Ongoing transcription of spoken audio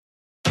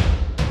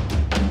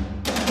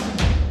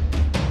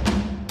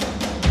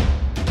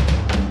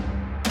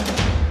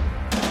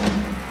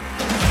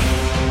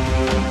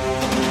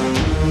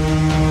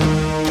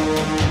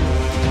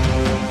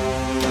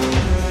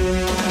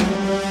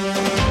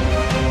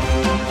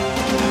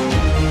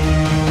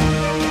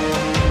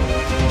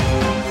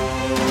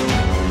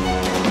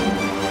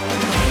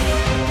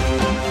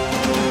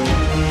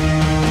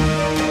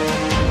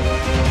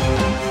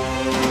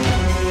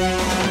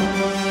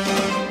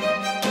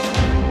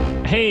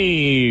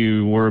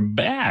Hey, we're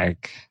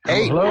back.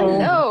 Hey.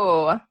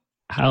 Hello.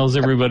 How's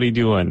everybody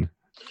doing?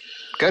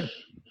 Good.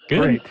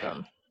 Good. Great.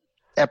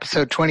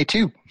 Episode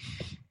 22.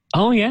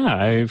 Oh, yeah.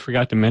 I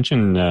forgot to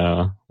mention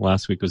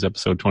last week was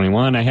episode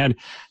 21. I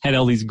had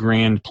all these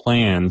grand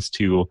plans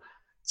to,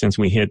 since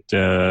we hit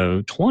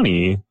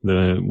 20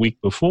 the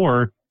week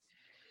before,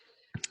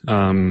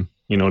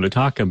 to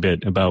talk a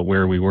bit about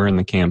where we were in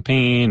the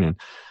campaign and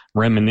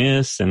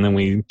reminisce. And then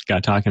we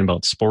got talking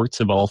about sports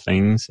of all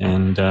things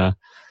and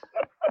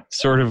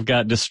sort of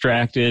got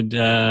distracted.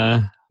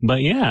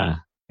 But yeah.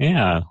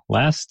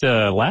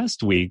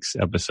 Last week's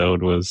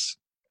episode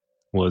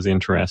was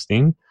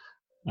interesting.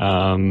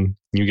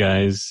 You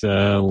guys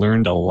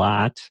learned a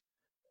lot,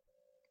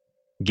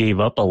 gave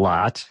up a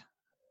lot,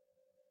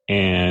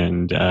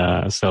 and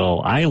so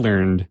I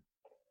learned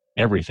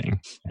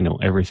everything. I know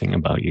everything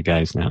about you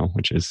guys now,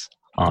 which is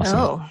awesome.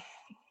 Oh.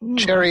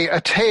 Jerry,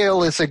 a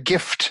tale is a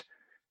gift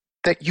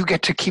that you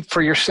get to keep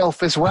for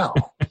yourself as well.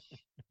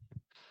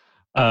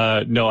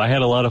 No, I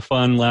had a lot of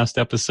fun last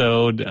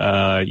episode.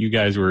 You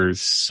guys were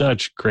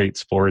such great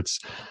sports.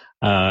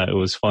 It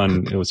was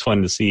fun. It was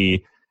fun to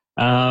see.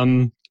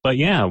 But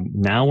yeah,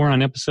 now we're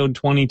on episode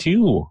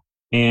 22.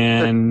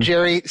 And But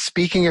Jerry,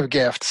 speaking of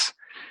gifts,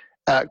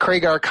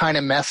 Craigar kind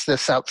of messed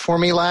this up for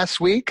me last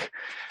week,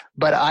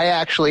 but I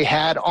actually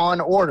had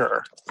on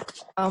order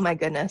Oh my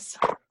goodness.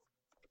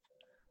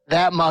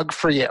 that mug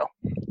for you.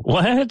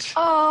 what?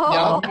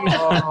 Oh.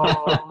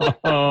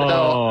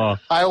 Oh,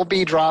 I will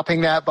be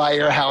dropping that by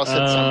your house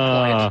at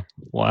some point.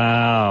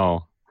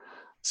 Wow.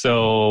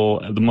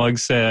 So the mug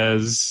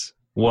says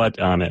what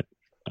on it?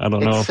 I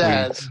don't know It if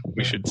says,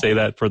 we should say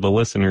that for the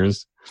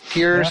listeners.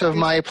 Tears of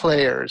my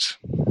players.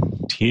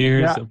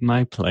 Tears Yeah. of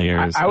my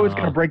players. I was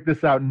going to break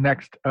this out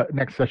next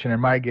session in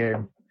my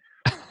game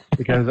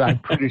because I'm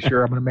pretty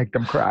sure I'm going to make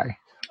them cry.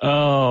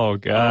 Oh,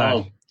 God.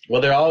 Oh,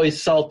 well, they're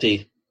always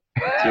salty.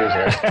 Tears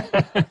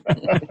are.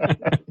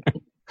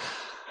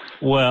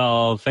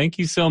 Well, thank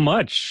you so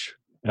much,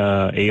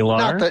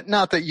 Alar.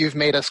 Not that you've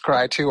made us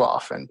cry too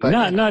often, but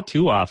Not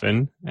too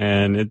often,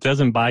 and it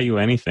doesn't buy you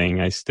anything.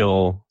 I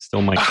still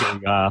might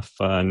take off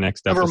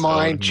next episode. never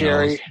mind, No.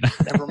 Jerry.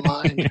 Never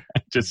mind.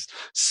 Just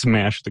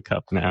smash the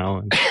cup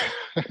now.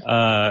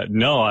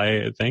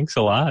 No, thanks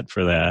a lot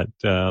for that.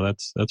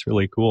 That's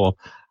really cool.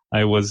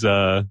 I was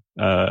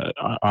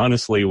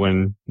honestly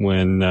when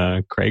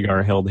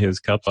Craigar held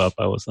his cup up,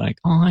 I was like,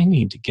 oh, I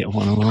need to get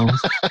one of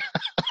those.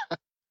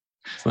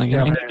 It's like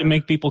I need to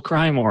make people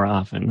cry more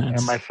often.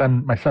 And my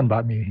son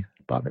bought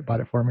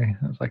it for me.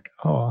 I was like,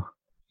 oh.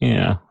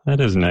 Yeah,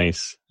 that is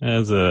nice.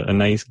 That is a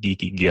nice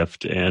geeky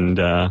gift, and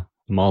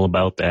I'm all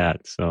about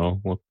that.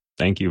 So, well,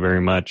 thank you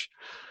very much.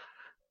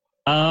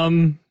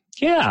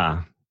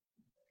 Yeah.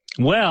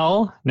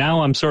 Well,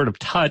 now I'm sort of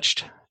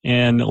touched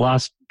and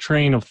lost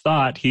train of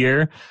thought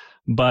here,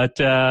 but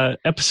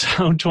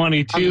episode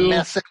 22. I'm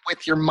messing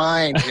with your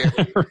mind here.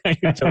 Right,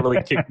 you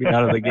totally kicked me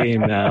out of the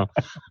game now.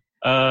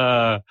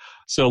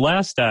 So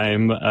last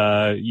time,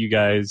 you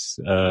guys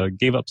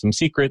gave up some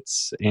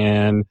secrets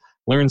and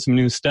learned some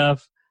new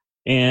stuff.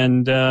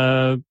 And,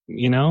 I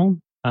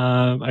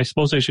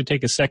suppose I should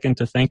take a second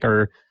to thank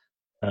our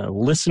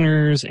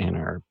listeners and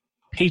our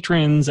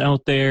patrons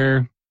out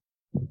there.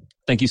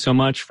 Thank you so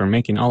much for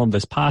making all of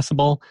this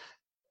possible.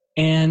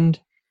 And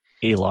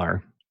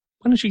Alar,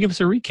 why don't you give us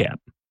a recap?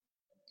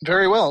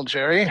 Very well,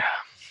 Jerry.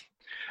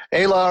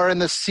 Alar and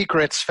the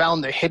Secrets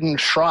found the hidden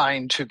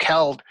shrine to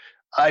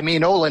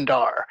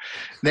Olendar.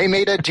 They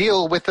made a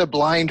deal with the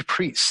blind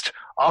priest,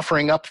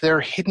 offering up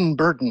their hidden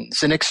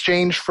burdens in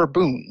exchange for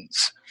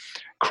boons.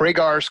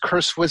 Craigar's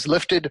curse was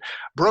lifted,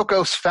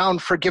 Brokos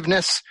found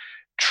forgiveness,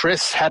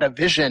 Triss had a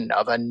vision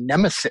of a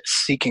nemesis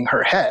seeking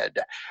her head,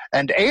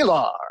 and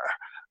Alar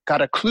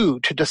got a clue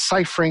to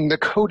deciphering the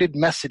coded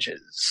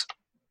messages.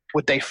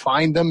 Would they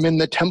find them in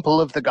the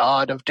temple of the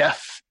god of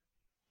death?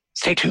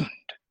 Stay tuned.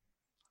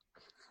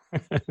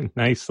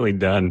 Nicely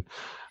done.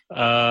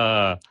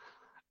 I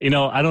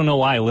don't know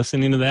why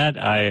listening to that,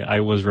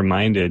 I was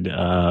reminded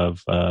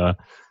of a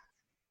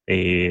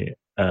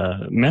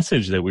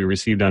message that we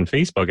received on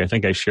Facebook. I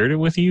think I shared it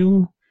with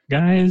you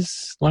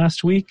guys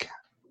last week.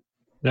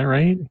 Is that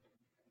right?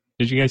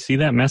 Did you guys see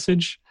that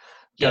message?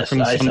 Yes,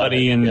 from I saw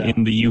somebody it, yeah.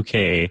 in the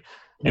UK.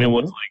 And it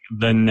was like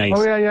the nice,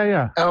 Oh,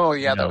 yeah. Oh,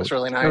 yeah, that was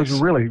really nice. That was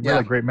a really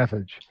Yeah. great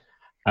message.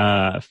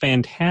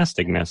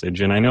 fantastic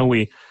message. And I know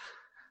we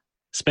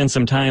spent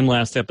some time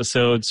last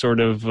episode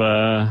sort of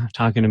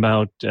talking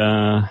about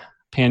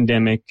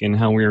pandemic and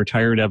how we were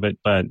tired of it.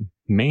 But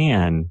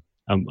man,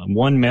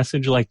 one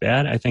message like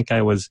that, I think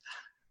I was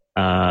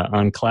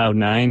on cloud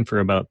nine for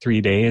about 3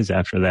 days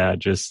after that.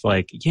 Just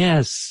like,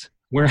 yes,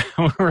 we're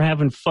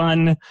having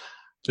fun.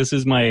 This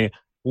is my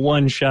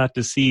one shot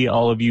to see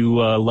all of you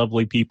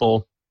lovely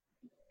people,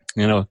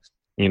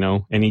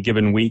 any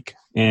given week.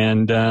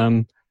 And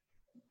to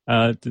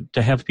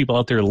have people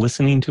out there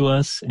listening to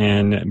us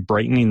and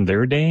brightening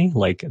their day,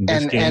 like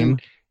this game.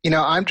 And,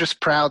 I'm just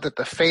proud that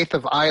the faith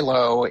of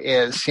ILO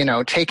is,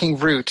 taking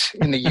root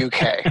in the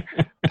UK.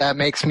 That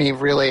makes me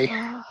really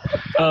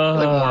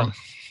warm.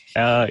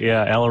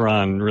 Yeah,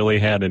 Aileron really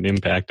had an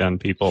impact on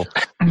people.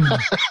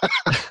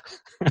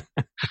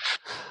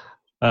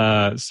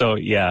 So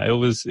yeah, it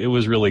was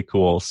really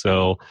cool.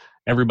 So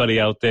everybody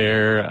out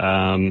there,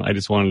 I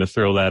just wanted to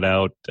throw that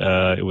out.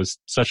 It was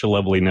such a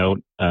lovely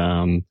note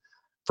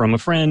from a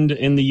friend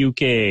in the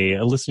UK,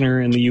 a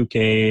listener in the UK,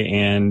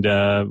 and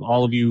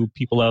all of you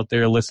people out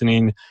there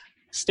listening.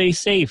 Stay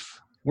safe.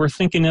 We're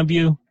thinking of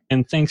you,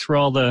 and thanks for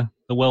all the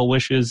well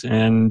wishes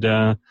and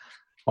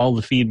all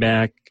the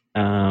feedback.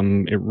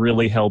 It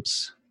really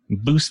helps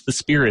boost the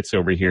spirits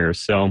over here.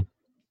 So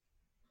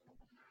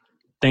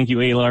thank you,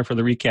 Alar, for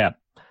the recap.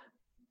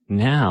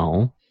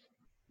 Now,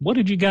 what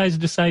did you guys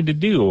decide to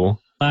do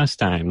last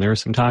time? There was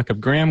some talk of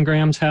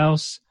Graham's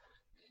house,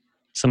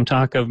 some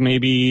talk of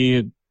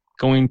maybe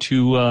going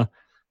to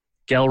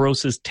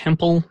Galros's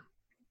temple.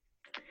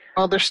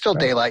 Well, there's still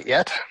daylight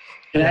yet.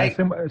 I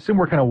assume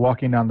we're kind of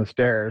walking down the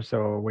stairs,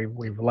 so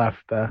we've left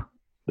the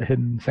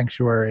hidden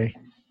sanctuary.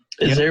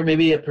 Is there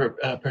maybe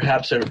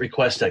perhaps a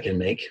request I can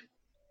make?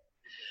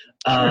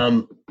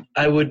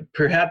 I would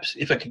perhaps,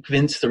 if I could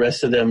convince the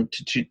rest of them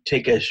to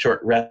take a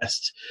short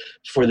rest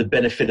for the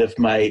benefit of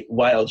my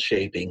wild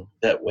shaping.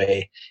 That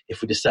way,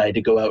 if we decide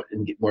to go out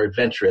and get more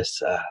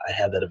adventurous, I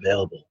have that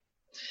available.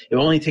 It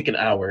will only take an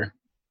hour.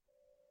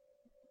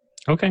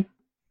 Okay.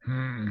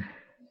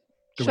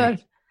 Sure.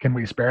 Can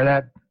we spare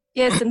that?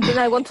 Yes, and then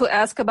I want to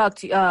ask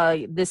about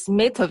this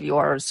mate of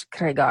yours,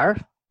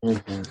 Kregar.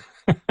 Mm-hmm.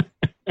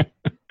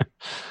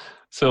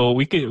 So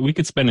we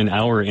could spend an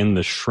hour in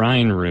the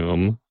shrine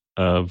room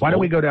of. Why don't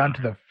we go down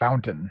to the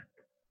fountain?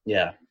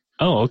 Yeah.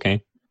 Oh,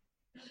 okay.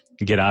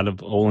 Get out of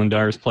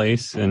Olendar's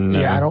place and.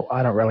 Yeah,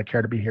 I don't really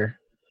care to be here.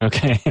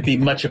 Okay. It'd be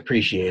much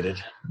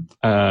appreciated.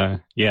 Yeah,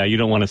 you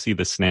don't want to see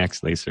the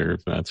snacks they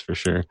serve. That's for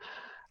sure.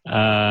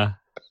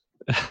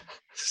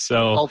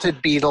 So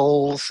Salted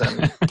beetles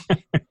and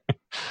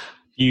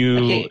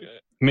you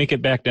make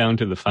it back down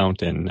to the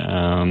fountain,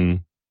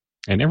 and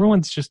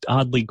everyone's just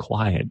oddly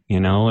quiet. You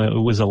know, it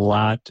was a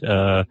lot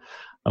of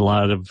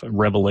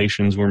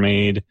revelations were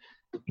made,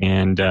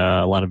 and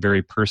a lot of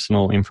very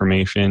personal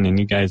information. And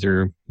you guys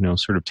are,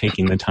 sort of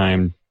taking the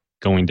time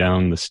going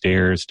down the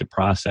stairs to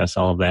process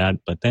all of that.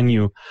 But then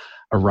you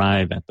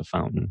arrive at the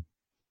fountain,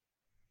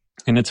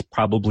 and it's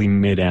probably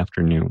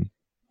mid-afternoon.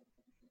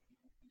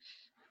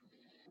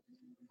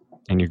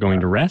 And you're going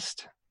to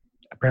rest?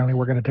 Apparently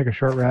we're going to take a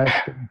short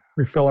rest and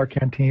refill our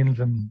canteens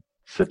and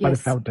sit by the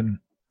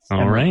fountain.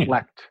 All right.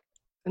 Reflect.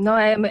 No,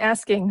 I am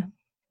asking.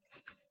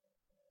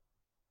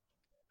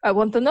 I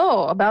want to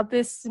know about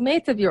this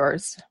mate of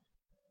yours.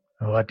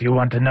 What do you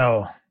want to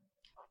know?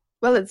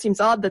 Well, it seems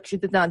odd that you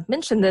did not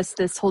mention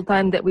this whole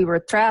time that we were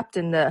trapped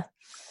in the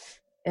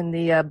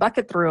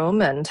bucket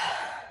room, and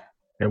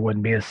it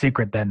wouldn't be a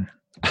secret then.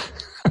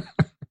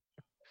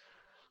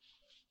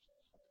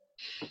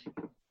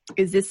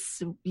 Is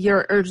this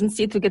your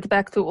urgency to get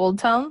back to Old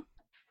Town?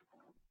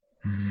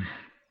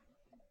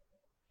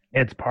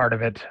 It's part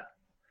of it.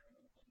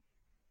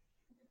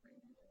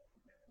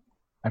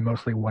 I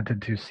mostly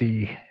wanted to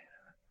see,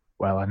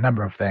 a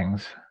number of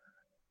things.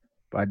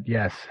 But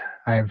yes,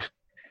 I'm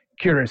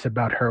curious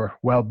about her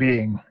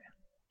well-being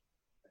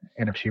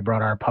and if she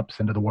brought our pups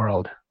into the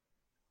world.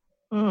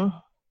 Mm.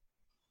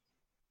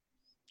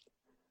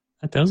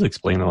 That does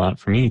explain a lot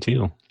for me,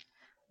 too.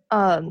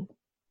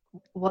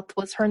 What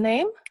was her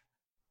name?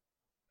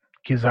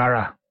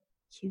 Kizara.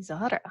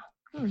 Kizara.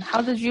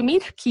 How did you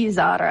meet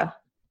Kizara?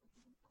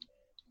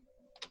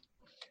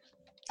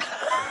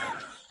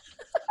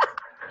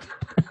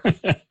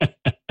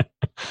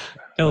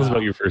 Tell us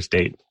about your first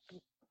date.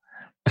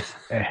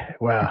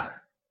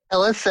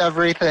 tell us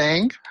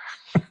everything.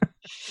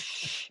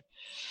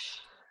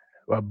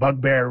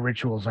 Bugbear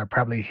rituals are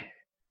probably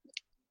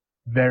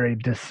very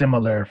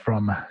dissimilar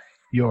from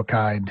your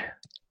kind.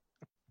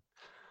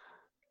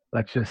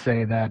 Let's just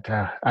say that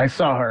I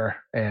saw her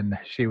and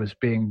she was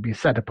being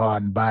beset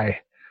upon by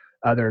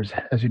others.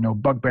 As you know,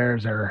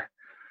 bugbears are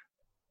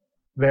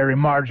very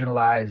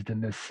marginalized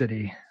in this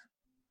city.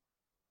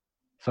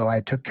 So I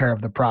took care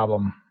of the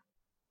problem.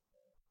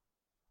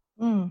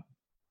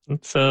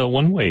 It's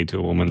one way to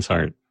a woman's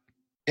heart.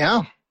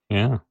 Yeah.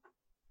 Yeah.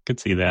 Could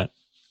see that.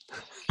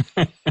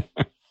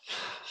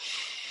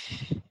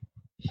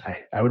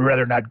 I would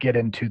rather not get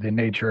into the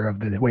nature of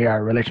the way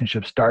our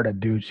relationship started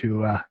due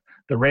to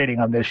the rating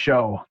on this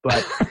show,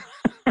 but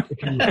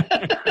if you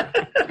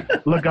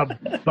look up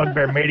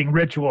bugbear mating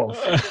rituals.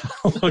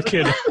 Look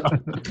it up.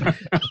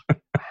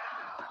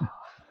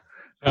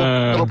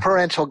 Little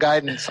parental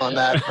guidance on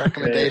that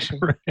recommendation.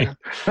 Right.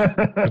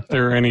 If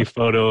there are any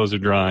photos or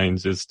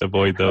drawings, just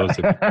avoid those.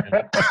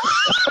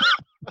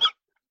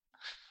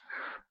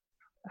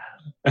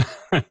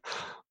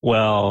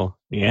 Well,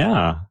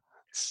 yeah.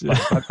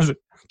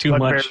 Too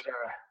much.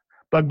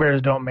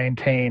 Bugbears don't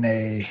maintain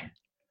a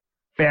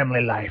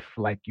family life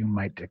like you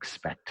might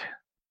expect.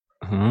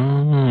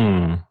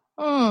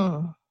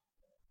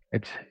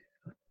 It's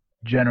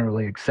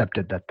generally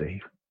accepted that the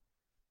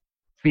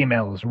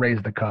females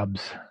raise the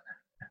cubs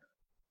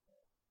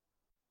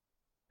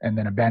and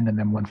then abandon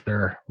them once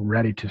they're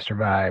ready to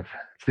survive.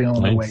 It's the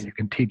only way you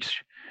can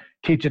teach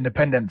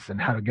independence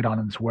and how to get on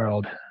in this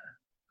world.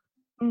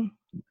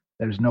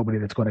 There's nobody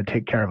that's going to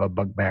take care of a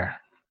bugbear.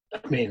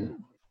 I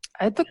mean,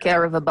 I took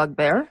care of a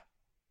bugbear.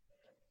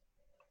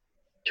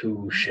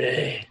 Touche.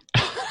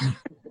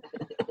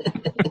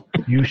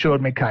 You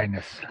showed me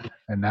kindness,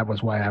 and that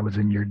was why I was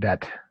in your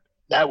debt.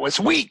 That was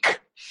weak.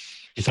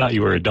 You thought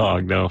you were a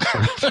dog, though,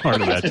 for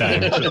part of that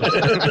time.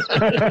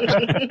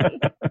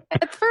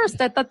 At first,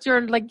 I thought you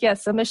were like,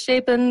 yes, I'm a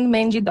shapen,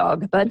 mangy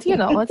dog, but,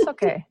 it's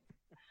okay.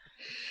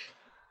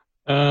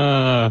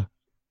 I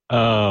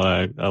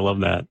love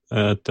that.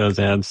 It does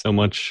add so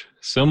much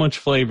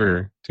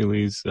flavor to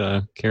these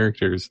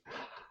characters.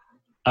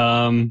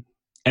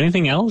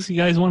 Anything else you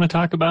guys want to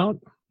talk about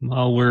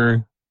while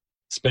we're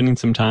spending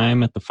some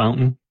time at the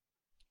fountain?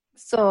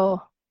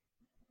 So,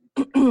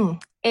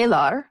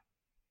 Alar,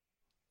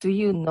 do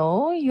you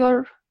know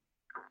your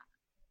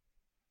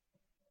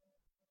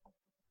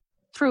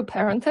true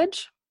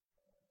parentage?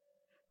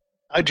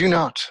 I do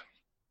not.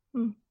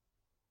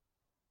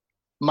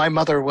 My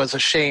mother was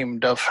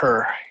ashamed of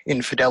her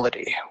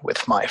infidelity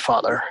with my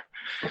father.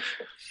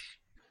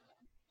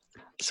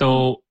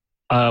 So,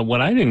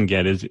 what I didn't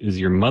get is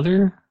your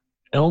mother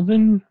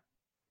Elven?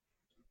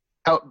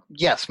 Oh,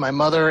 yes, my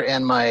mother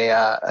and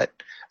my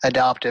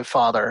adoptive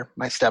father,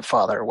 my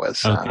stepfather,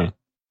 was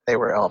they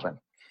were Elven.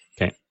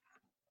 Okay.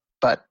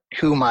 But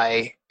who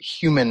my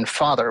human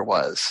father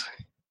was,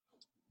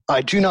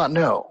 I do not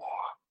know.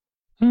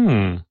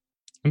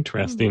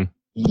 Interesting.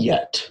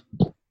 Yet.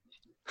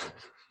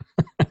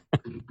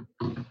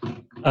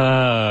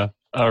 All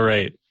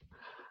right.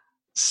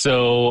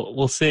 So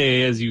we'll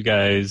say as you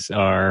guys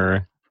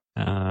are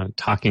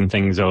talking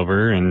things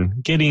over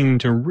and getting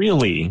to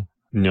really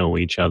know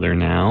each other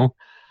now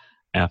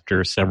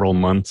after several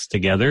months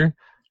together.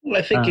 Well,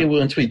 I think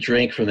once we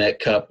drank from that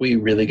cup, we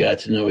really got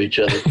to know each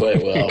other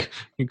quite well.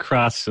 You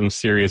crossed some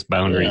serious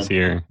boundaries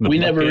here. We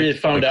never really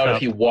found out if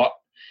he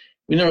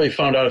We never really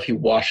found out if he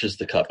washes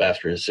the cup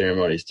after his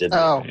ceremonies, did we?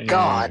 Oh,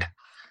 God.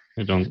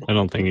 I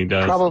don't think he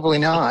does. Probably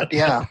not,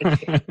 yeah.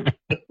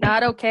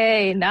 Not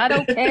okay. Not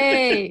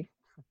okay.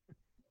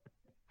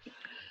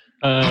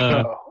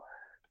 I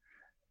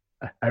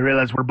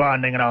realize we're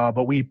bonding and all,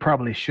 but we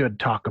probably should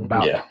talk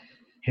about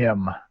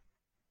him.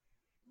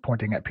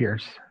 Pointing at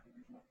Pierce.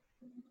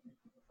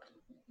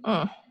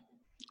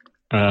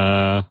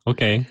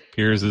 Okay.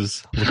 Piers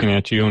is looking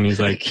at you and he's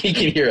like, he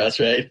can hear us,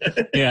 right?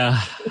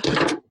 Yeah.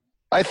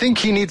 I think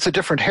he needs a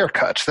different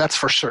haircut, that's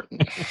for certain.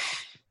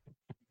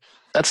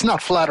 That's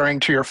not flattering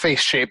to your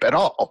face shape at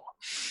all.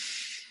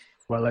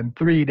 Well, in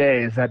 3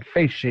 days, that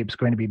face shape's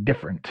going to be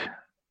different.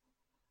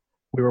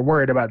 We were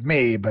worried about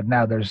me, but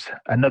now there's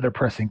another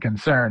pressing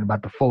concern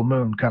about the full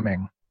moon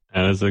coming.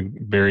 That is a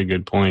very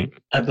good point.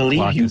 I believe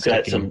Clock you is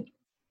got ticking.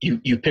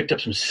 you picked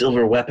up some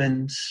silver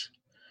weapons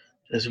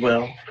as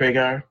well,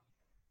 Kragar.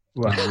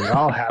 Well, we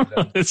all have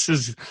them. This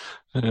is...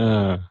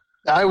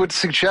 I would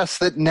suggest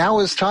that now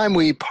is time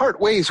we part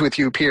ways with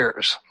you,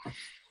 Piers.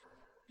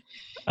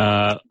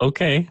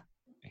 Okay.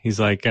 He's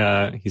like,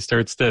 he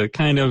starts to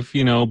kind of,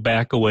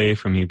 back away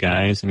from you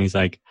guys. And he's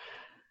like,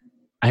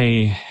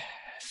 I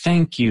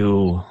thank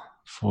you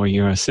for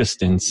your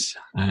assistance.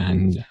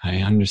 And I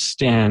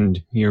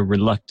understand your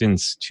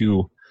reluctance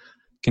to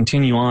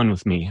continue on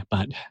with me.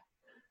 But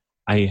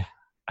I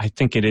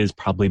think it is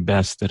probably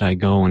best that I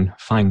go and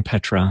find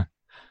Petra,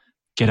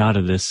 get out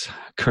of this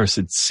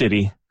cursed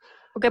city.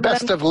 Okay, but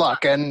Best of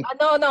luck, and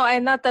No,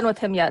 I'm not done with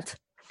him yet.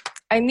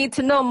 I need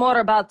to know more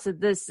about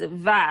this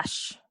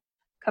Vash,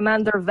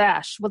 Commander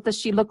Vash. What does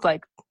she look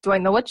like? Do I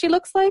know what she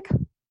looks like?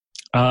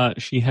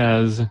 She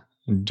has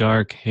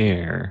dark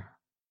hair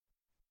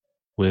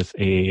with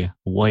a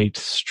white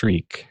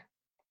streak.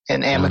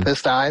 and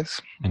amethyst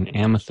eyes. And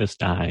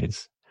amethyst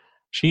eyes.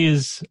 She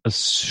is a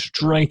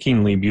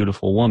strikingly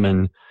beautiful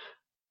woman.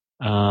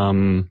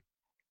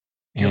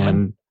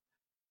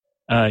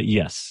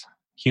 Yes,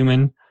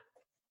 human.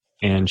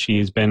 And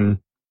she's been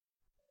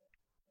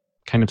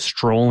kind of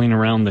strolling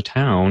around the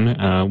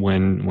town.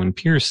 When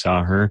Pierce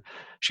saw her,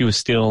 she was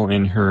still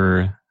in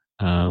her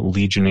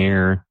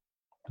Legionnaire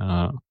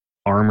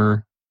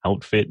armor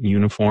outfit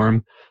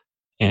uniform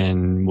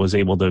and was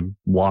able to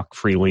walk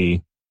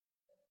freely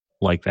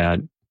like that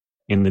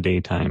in the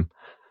daytime.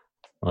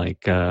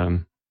 Like,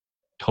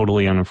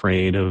 totally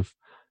unafraid of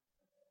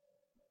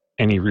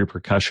any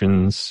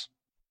repercussions.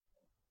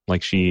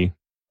 Like she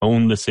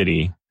owned the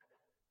city.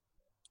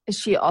 Is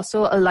she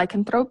also a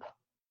lycanthrope?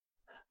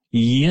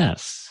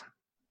 Yes,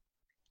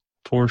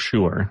 for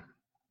sure.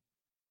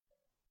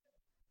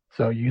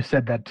 So you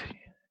said that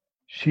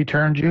she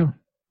turned you?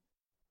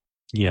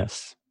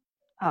 Yes.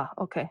 Ah,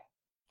 okay.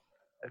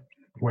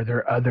 Were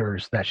there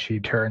others that she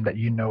turned that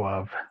you know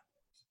of?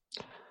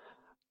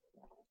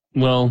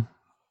 Well,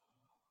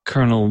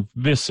 Colonel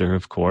Visser,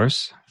 of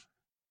course.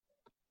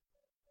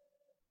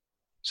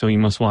 So you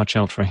must watch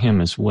out for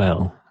him as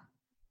well.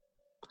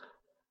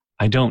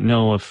 I don't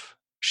know if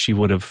she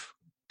would have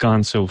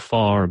gone so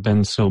far,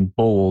 been so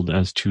bold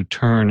as to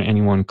turn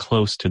anyone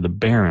close to the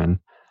Baron,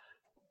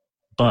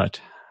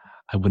 but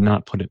I would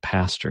not put it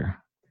past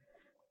her.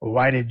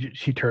 Why did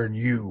she turn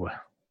you?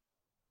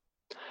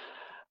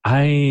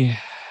 I,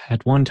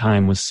 at one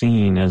time, was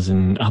seen as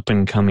an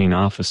up-and-coming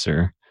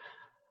officer,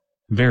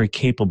 very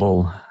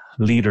capable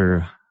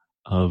leader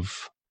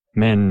of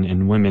men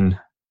and women,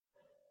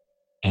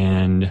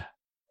 and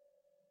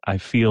I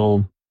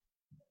feel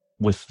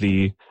with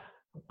the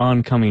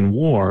oncoming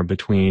war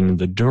between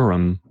the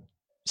Durham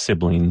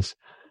siblings,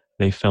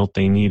 they felt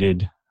they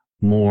needed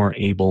more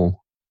able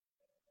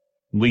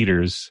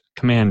leaders,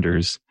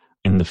 commanders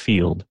in the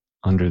field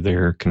under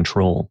their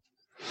control.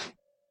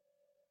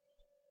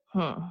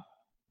 Do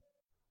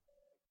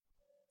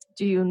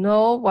you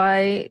know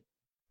why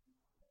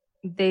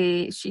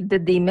she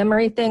did the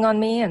memory thing on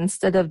me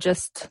instead of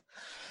just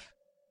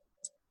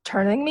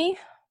turning me?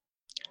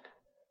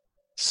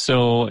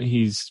 So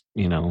he's,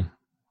 he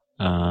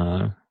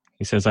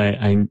says,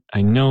 I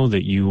know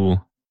that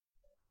you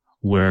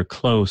were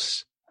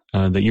close,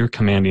 that your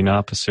commanding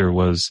officer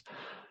was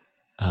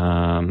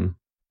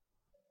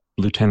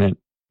Lieutenant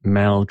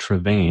Mal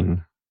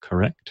Trevane,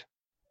 correct?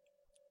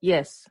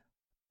 Yes.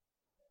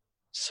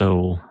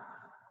 So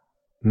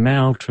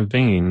Mal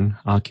Trevane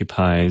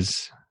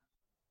occupies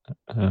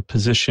a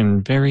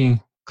position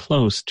very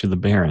close to the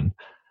Baron.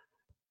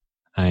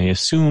 I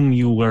assume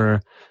you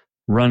were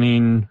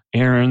running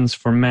errands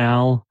for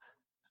Mal,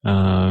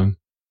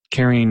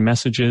 carrying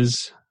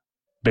messages,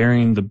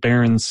 bearing the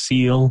Baron's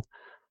seal,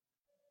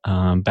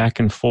 back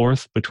and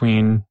forth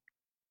between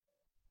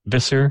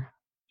Visser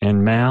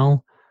and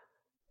Mal,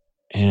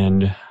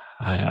 and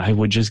I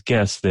would just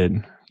guess that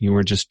you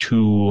were just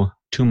too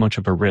much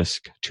of a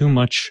risk, too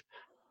much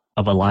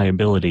of a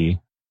liability.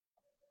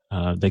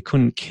 They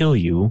couldn't kill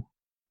you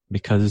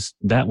because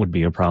that would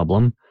be a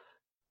problem,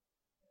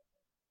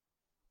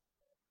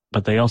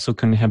 but they also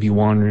couldn't have you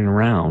wandering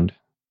around,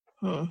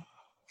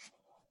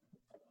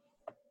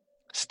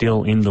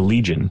 still in the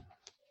Legion.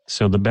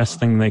 So the best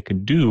thing they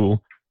could do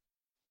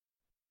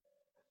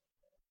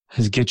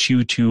is get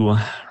you to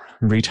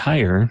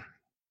retire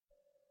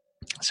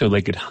so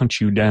they could hunt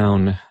you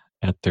down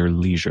at their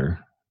leisure.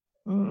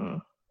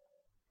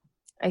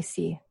 I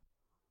see.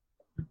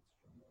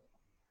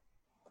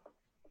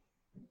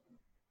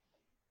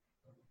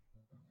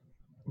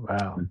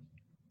 Wow.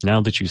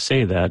 Now that you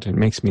say that, it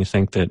makes me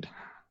think that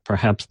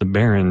perhaps the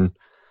Baron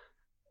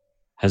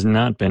has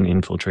not been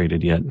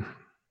infiltrated yet.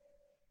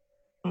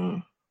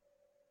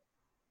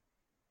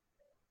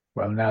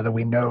 Well, now that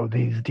we know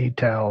these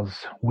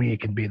details, we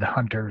can be the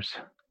hunters.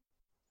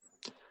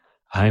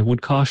 I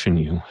would caution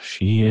you.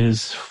 She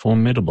is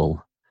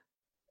formidable.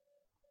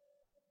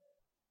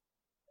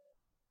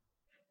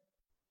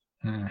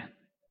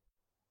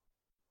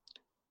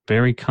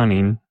 Very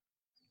cunning.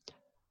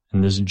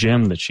 And this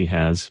gem that she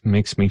has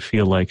makes me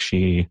feel like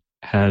she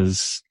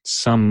has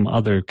some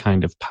other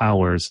kind of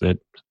powers that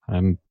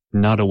I'm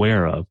not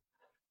aware of.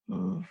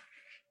 Wow.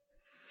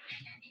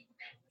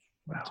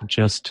 So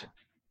just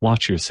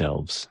watch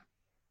yourselves.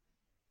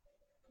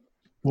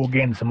 We'll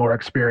gain some more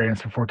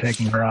experience before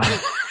taking her on.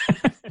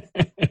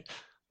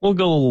 We'll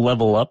go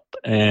level up,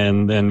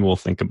 and then we'll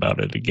think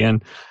about it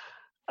again.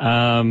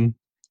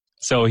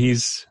 So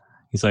he's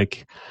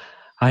like,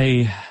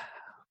 I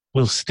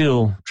will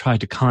still try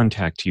to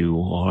contact you,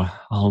 or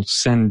I'll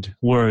send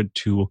word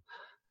to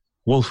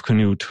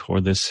Wolfcanute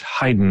or this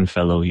Haydn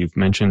fellow you've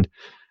mentioned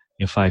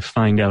if I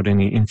find out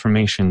any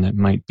information that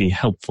might be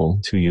helpful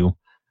to you.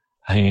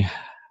 I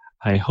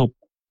hope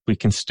we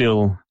can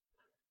still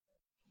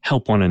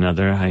help one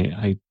another.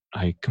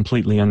 I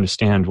completely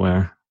understand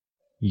where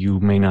you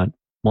may not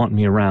want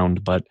me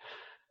around, but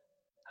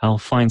I'll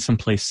find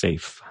someplace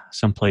safe,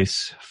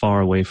 someplace far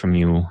away from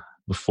you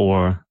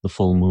before the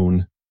full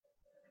moon.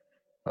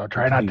 I'll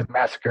try not to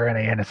massacre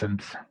any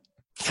innocents.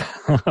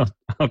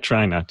 I'll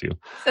try not to.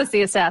 Says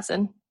the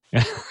assassin.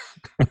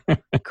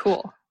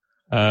 Cool.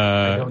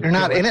 They're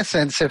not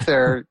innocents if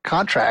they're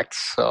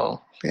contracts,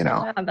 so,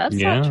 Yeah, that's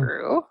not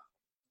true.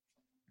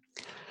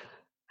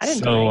 I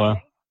didn't do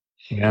anything.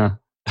 Yeah.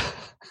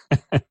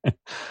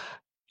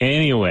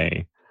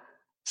 Anyway,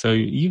 so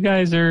you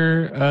guys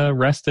are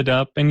rested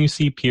up, and you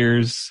see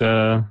Piers.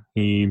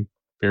 He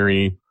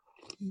very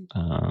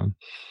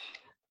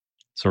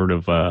sort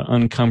of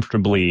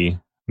uncomfortably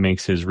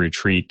makes his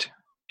retreat,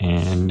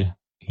 and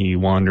he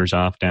wanders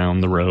off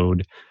down the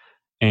road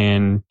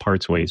and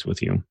parts ways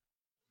with you.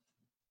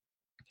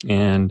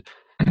 And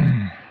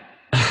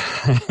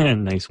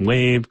nice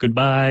wave,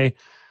 goodbye.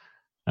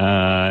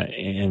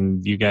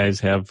 And you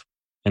guys have,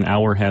 an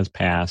hour has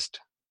passed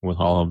with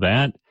all of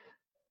that.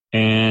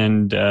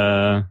 And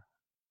our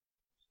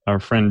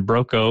friend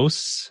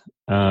Brokos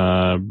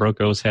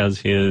has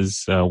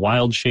his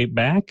wild shape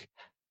back,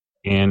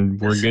 and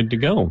we're good to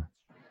go.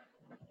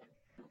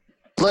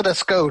 Let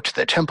us go to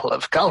the Temple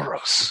of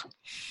Galros.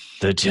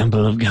 The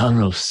Temple of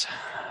Galros.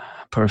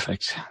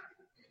 Perfect.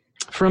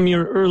 From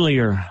your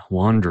earlier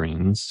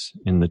wanderings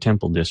in the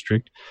Temple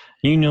District,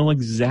 you know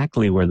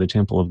exactly where the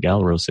Temple of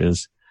Galros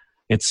is.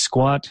 Its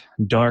squat,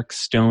 dark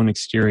stone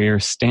exterior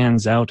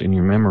stands out in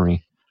your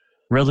memory.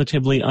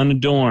 Relatively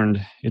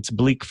unadorned, its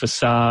bleak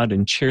facade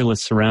and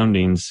cheerless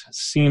surroundings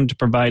seem to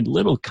provide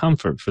little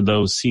comfort for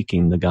those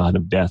seeking the god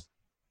of death.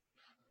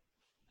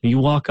 You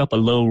walk up a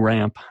low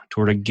ramp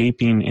toward a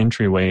gaping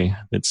entryway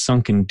that's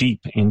sunken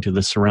deep into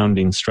the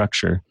surrounding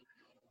structure.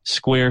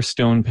 Square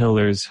stone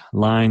pillars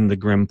line the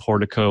grim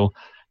portico,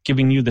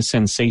 giving you the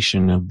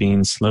sensation of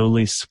being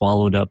slowly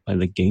swallowed up by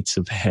the gates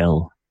of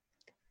hell.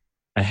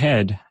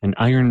 Ahead, an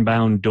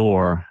iron-bound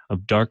door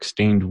of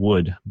dark-stained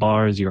wood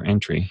bars your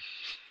entry.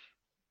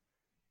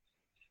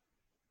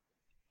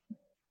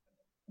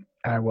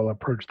 I will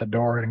approach the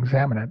door and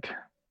examine it.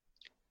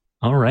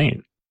 All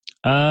right.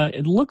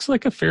 It looks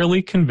like a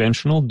fairly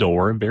conventional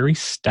door, very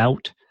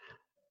stout.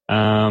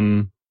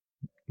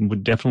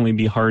 Would definitely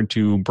be hard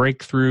to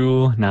break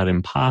through, not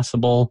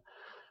impossible.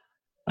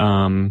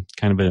 Kind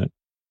of a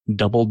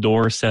double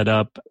door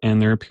setup,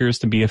 and there appears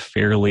to be a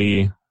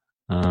fairly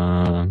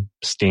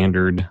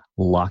standard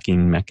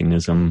locking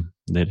mechanism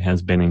that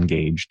has been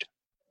engaged.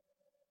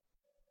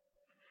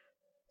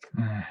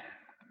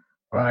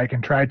 Well, I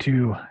can try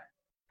to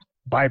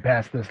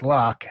bypass this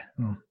lock,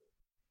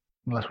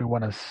 unless we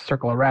want to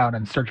circle around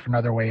and search for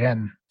another way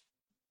in.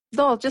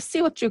 No, just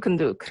see what you can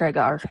do,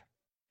 Kregar.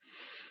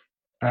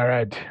 All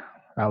right.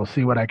 I will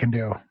see what I can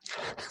do.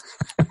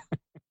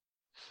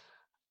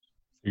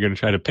 You're going to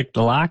try to pick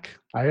the lock?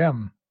 I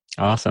am.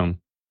 Awesome.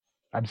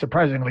 I'm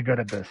surprisingly good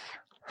at this.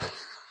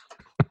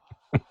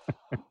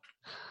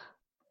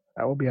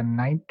 That will be a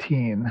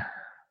 19.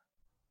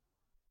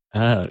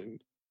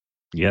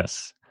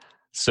 Yes.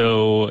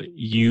 So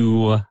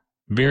you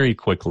very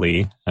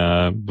quickly,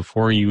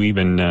 before you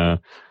even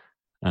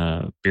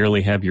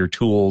barely have your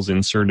tools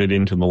inserted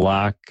into the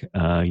lock,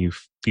 you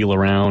feel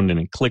around and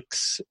it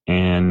clicks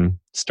and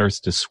starts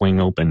to swing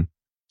open.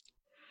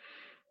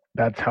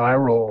 That's how I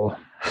roll.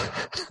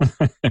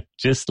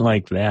 Just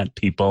like that,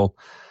 people.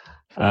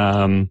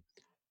 So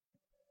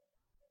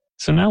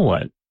now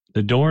what?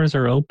 The doors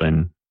are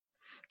open.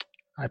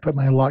 I put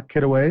my lock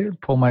kit away,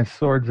 pull my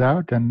swords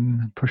out,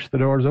 and push the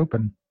doors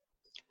open.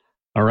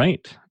 All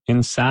right.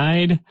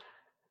 Inside,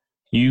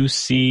 you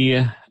see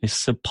a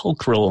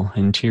sepulchral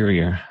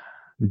interior,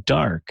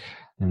 dark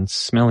and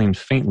smelling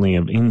faintly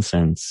of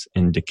incense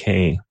and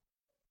decay.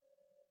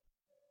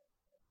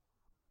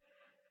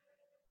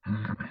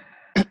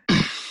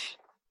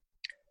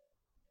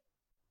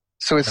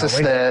 So is this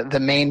the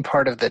main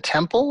part of the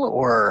temple,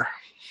 or?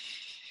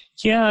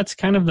 Yeah, it's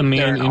kind of the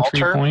main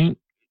entry point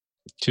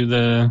to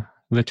the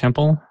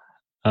temple.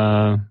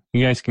 You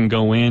guys can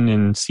go in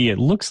and see. It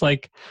looks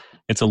like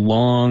it's a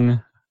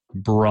long,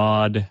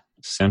 broad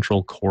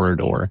central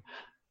corridor.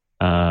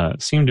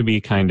 Seem to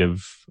be kind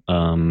of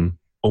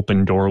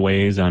open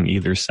doorways on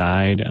either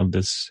side of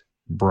this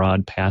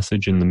broad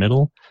passage in the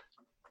middle.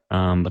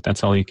 But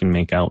that's all you can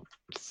make out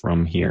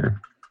from here.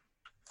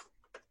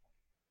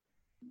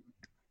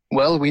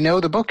 Well, we know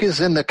the book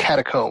is in the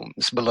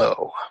catacombs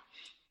below.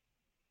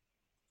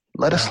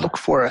 Let us look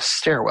for a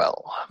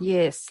stairwell.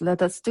 Yes,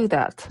 let us do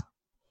that.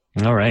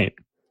 All right.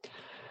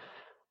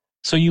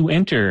 So you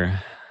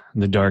enter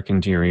the dark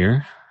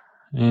interior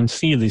and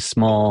see these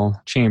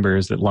small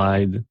chambers that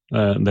line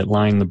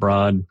the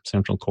broad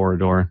central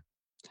corridor.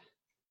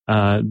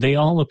 They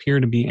all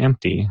appear to be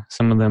empty.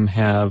 Some of them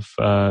have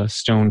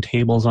stone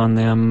tables on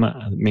them,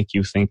 make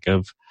you think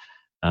of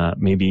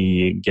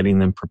maybe getting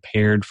them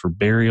prepared for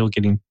burial,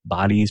 getting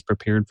bodies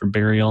prepared for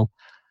burial,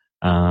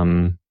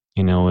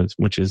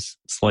 which is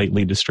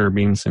slightly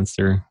disturbing since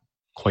they're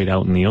quite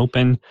out in the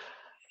open.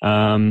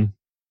 And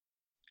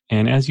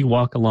as you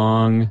walk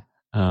along,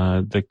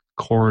 the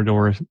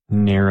corridor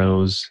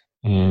narrows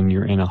and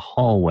you're in a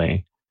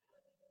hallway.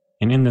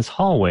 And in this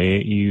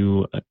hallway,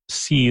 you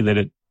see that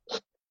it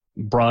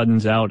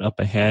broadens out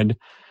up ahead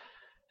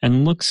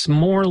and looks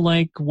more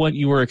like what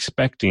you were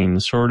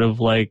expecting, sort of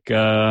like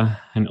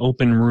an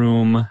open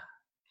room.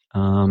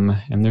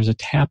 And there's a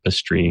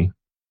tapestry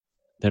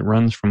that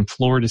runs from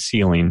floor to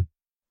ceiling.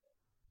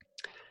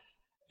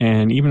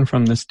 And even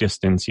from this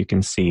distance, you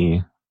can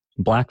see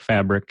black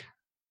fabric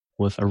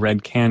with a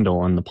red candle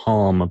on the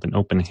palm of an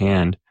open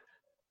hand.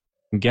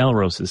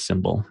 Galros'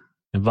 symbol,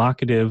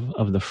 evocative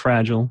of the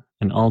fragile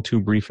and all too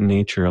brief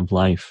nature of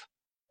life.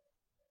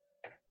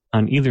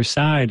 On either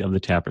side of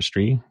the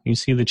tapestry, you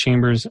see the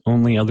chamber's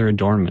only other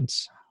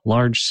adornments,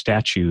 large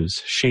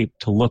statues shaped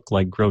to look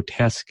like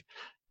grotesque,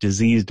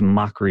 diseased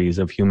mockeries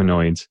of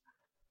humanoids.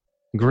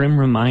 Grim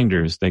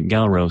reminders that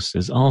Galros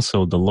is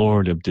also the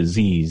lord of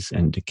disease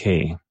and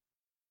decay.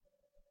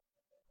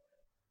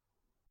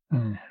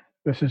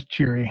 This is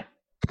cheery.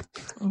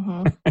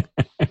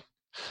 Mm-hmm.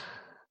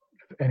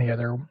 Any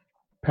other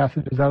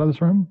passages out of this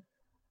room?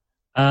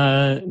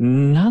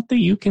 Not that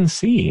you can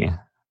see.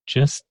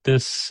 Just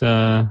this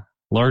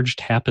large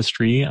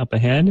tapestry up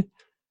ahead.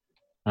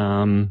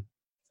 And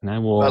I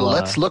will... Well,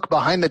 let's look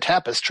behind the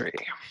tapestry.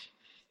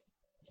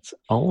 It's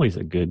always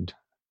a good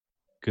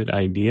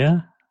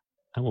idea.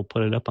 I will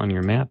put it up on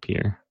your map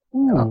here.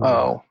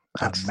 Uh-oh.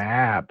 That's a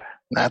map.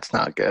 That's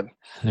not good.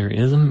 There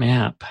is a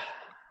map.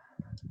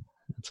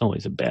 It's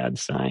always a bad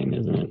sign,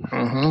 isn't it?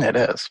 Mm-hmm, it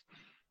is.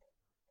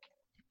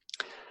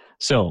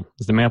 So,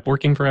 is the map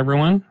working for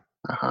everyone?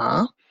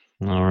 Uh-huh.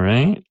 All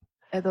right.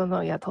 I don't know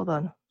yet. Hold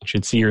on. You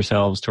should see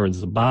yourselves towards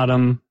the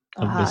bottom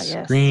of the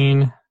Yes.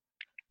 screen.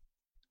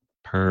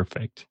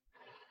 Perfect.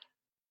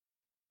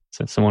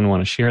 So, someone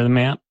want to share the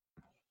map?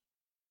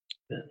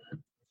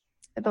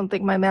 I don't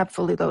think my map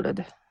fully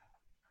loaded.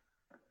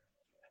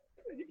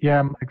 Yeah,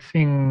 I'm like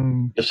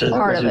seeing. Just says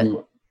Part of it.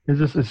 zoom. Is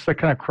this like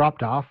kind of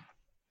cropped off?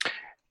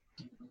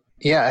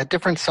 Yeah, at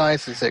different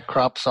sizes it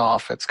crops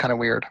off. It's kind of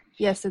weird.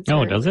 Yes, it's. Oh,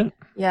 very does weird. it?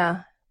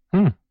 Yeah.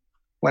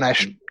 When I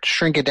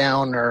shrink it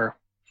down or...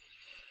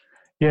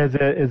 Yeah,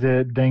 is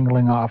it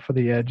dangling off of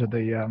the edge of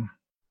the?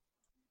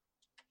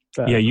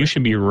 Yeah, you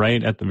should be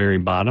right at the very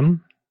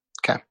bottom.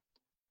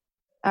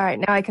 All right,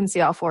 now I can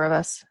see all four of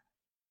us.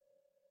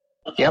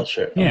 Yep. I'll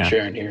share. Yeah. I'm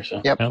sharing here.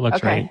 So Yep. That looks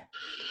Okay.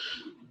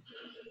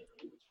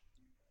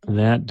 right.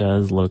 That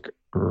does look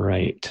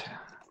right.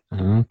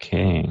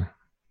 Okay.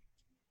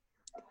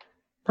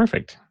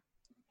 Perfect.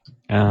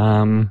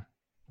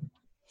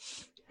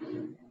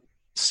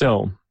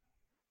 So,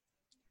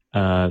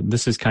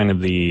 this is kind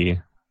of the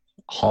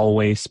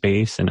hallway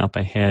space, and up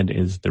ahead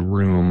is the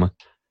room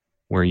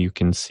where you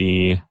can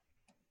see,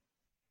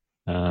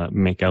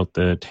 make out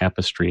the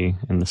tapestry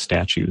and the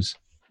statues.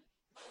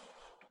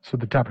 So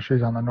the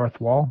tapestry's on the north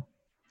wall.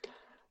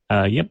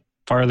 Yep,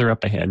 farther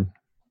up ahead.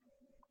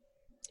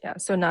 Yeah,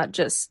 so not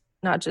just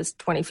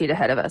 20 feet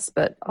ahead of us,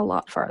 but a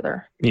lot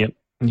farther. Yep,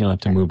 you'll have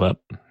to move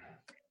up.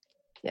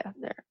 Yeah,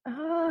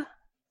 there.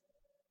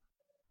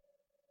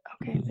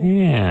 Okay.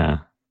 Yeah.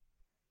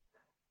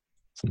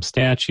 Some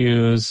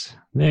statues.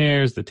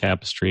 There's the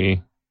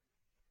tapestry.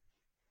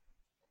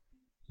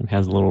 It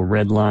has a little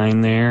red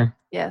line there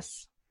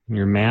Yes. in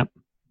your map.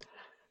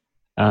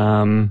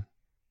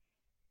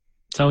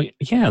 So,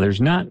 yeah, there's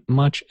not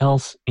much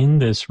else in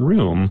this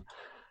room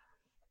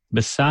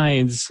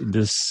besides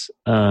this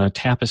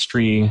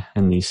tapestry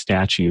and these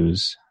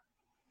statues.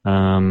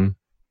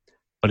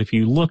 But if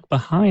you look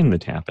behind the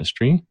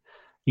tapestry,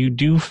 you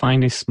do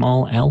find a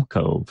small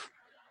alcove.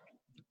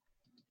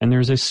 And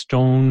there's a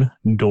stone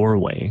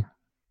doorway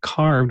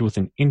carved with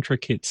an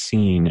intricate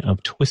scene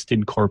of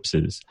twisted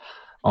corpses,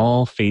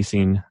 all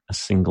facing a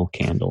single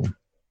candle.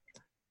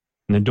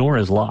 And the door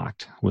is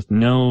locked with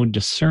no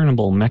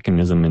discernible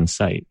mechanism in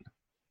sight.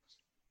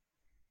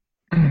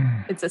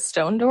 It's a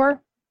stone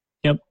door?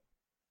 Yep.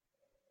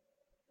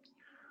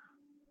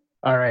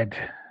 All right.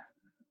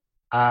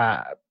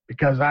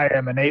 Because I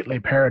am innately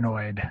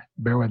paranoid,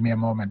 bear with me a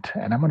moment,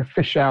 and I'm going to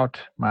fish out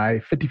my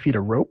 50 feet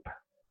of rope.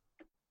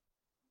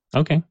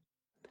 Okay.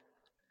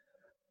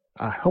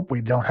 I hope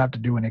we don't have to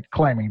do any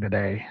climbing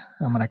today.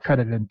 I'm going to cut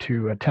it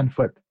into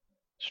 10-foot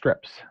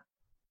strips.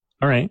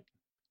 All right.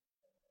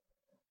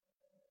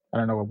 I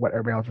don't know what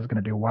everybody else is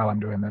going to do while I'm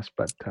doing this,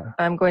 but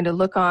I'm going to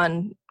look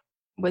on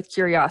with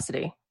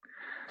curiosity.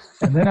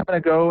 and then I'm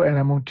going to go and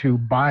I'm going to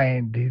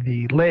bind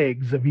the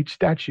legs of each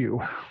statue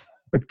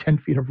with 10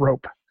 feet of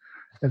rope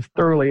as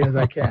thoroughly as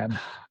I can.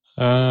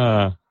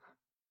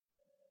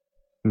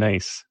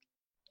 Nice.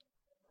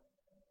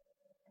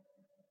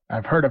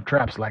 I've heard of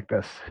traps like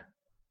this.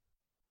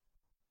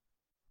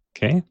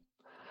 Okay.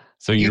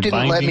 So You you're didn't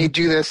let binding... me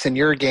do this in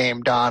your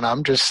game, Don.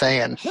 I'm just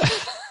saying.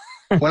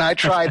 When I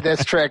tried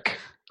this trick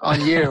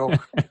on you,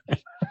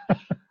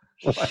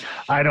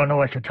 I don't know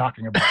what you're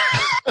talking about.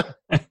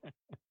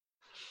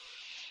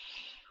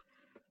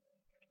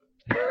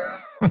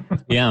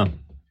 Yeah.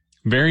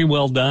 Very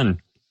well done.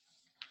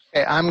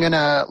 okay, I'm going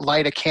to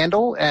light a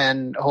candle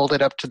and hold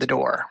it up to the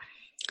door.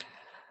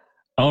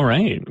 All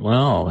right.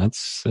 Well,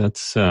 that's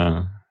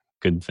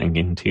good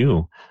thinking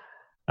too.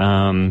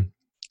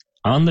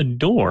 On the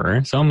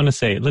door, so I'm going to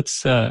say,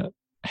 let's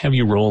have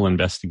you roll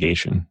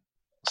investigation.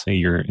 Say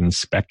you're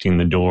inspecting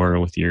the door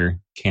with your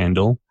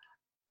candle.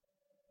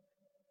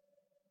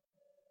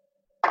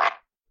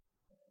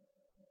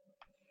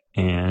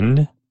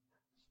 And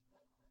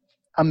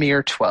A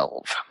mere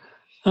 12.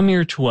 a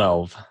mere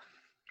 12.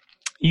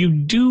 You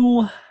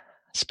do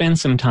spend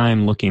some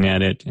time looking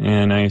at it,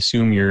 and I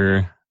assume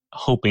you're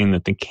hoping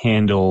that the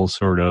candle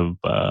sort of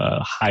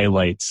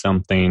highlights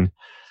something.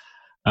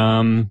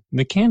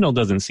 The candle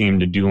doesn't seem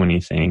to do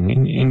anything,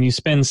 and you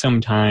spend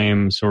some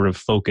time sort of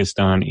focused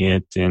on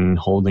it and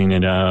holding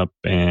it up,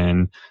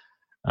 and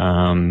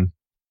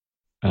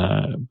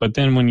but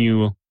then when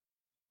you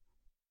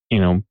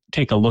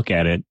take a look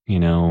at it,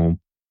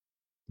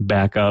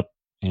 back up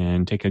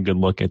and take a good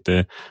look at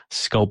the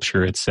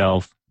sculpture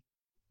itself,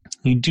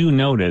 you do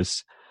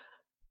notice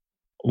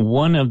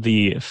one of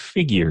the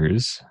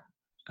figures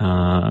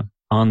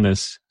on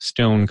this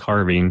stone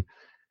carving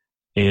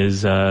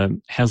has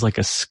like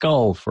a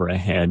skull for a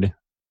head,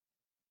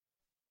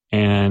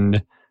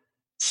 and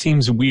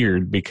seems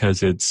weird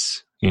because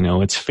it's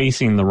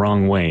facing the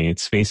wrong way.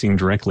 It's facing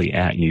directly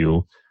at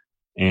you,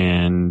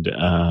 and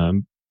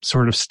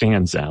sort of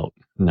stands out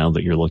now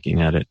that you're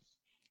looking at it.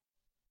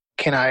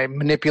 Can I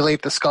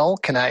manipulate the skull?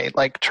 Can I,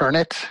 turn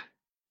it?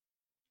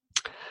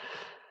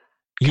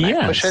 Can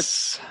I push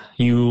it?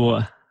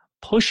 You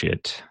push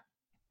it.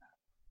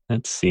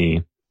 Let's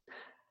see.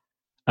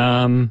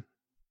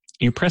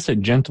 You press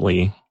it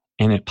gently,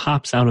 and it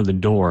pops out of the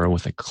door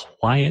with a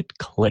quiet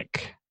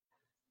click.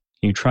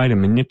 You try to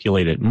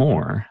manipulate it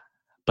more,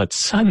 but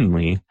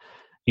suddenly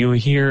you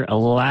hear a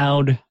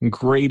loud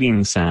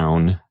grating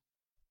sound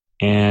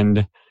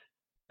and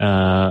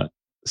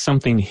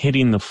something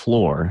hitting the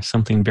floor,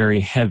 something very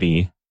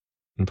heavy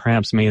and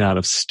perhaps made out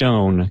of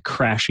stone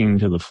crashing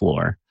to the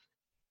floor.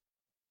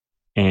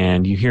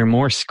 And you hear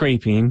more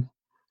scraping.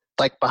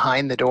 Like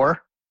behind the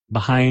door?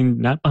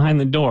 Not behind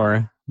the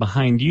door,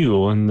 behind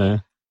you on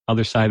the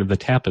other side of the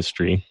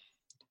tapestry.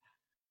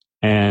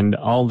 And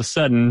all of a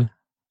sudden,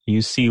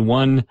 you see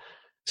one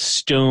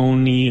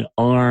stony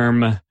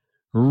arm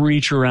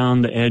reach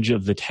around the edge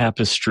of the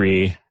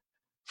tapestry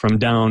from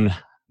down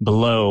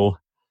below,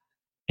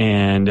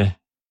 and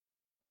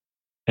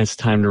it's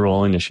time to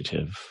roll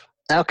initiative.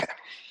 Okay.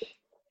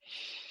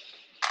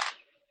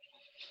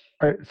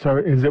 All right, so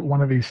is it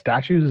one of these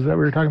statues? Is that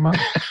what you're talking about?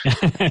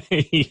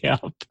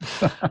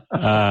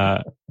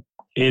 Yep.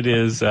 It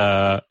is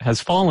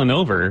has fallen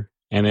over,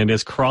 and it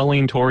is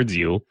crawling towards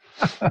you.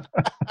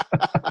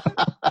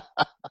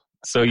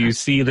 So you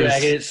see this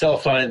dragging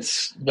itself on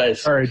its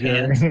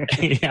hands.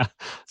 Yeah.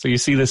 So you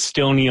see this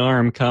stony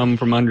arm come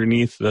from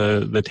underneath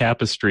the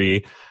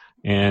tapestry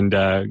and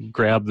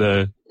grab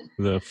the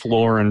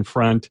floor in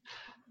front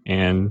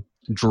and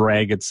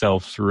drag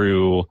itself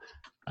through.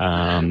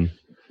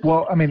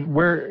 Well, I mean,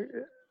 when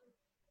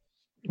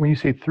you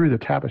say through the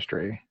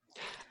tapestry?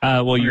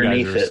 Well, you guys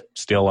Underneath are it.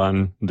 still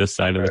on this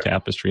side of the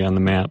tapestry on the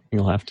map.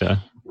 You'll have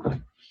to.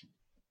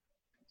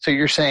 So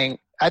you're saying,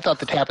 I thought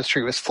the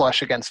tapestry was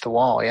flush against the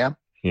wall, yeah?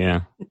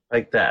 Yeah.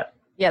 Like that.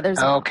 Yeah, there's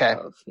Okay.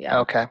 Yeah.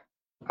 Okay.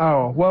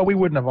 Oh, well, we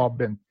wouldn't have all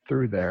been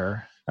through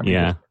there. I mean,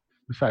 Yeah.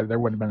 Besides, there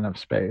wouldn't have been enough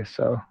space.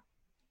 So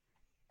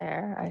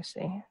There, I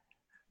see.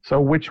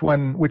 which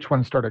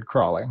one started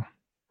crawling?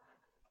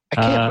 I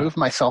can't move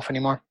myself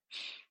anymore.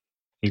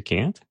 You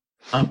can't?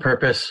 On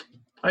purpose.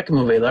 I can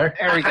move Alar.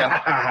 There we go.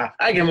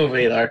 I can move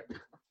Alar.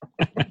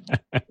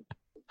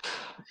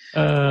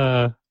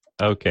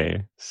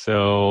 Okay.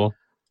 So,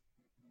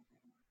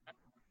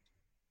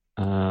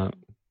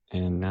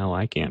 and now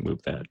I can't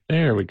move that.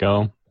 There we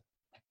go.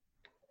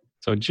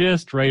 So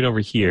just right over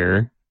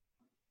here,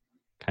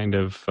 kind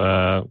of,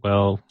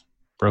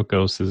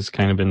 Brokos is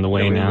kind of in the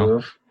way Can we now.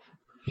 move?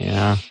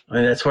 Yeah. I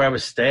mean, that's where I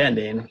was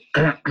standing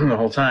the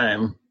whole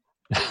time.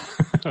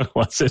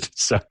 Was it?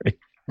 Sorry.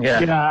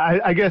 Yeah. Yeah,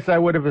 I guess I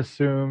would have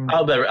assumed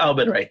I'll bet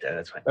right there.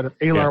 That's fine. that if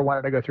Alar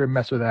wanted to go through and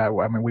mess with that,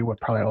 I mean, we would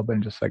probably all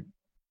been just like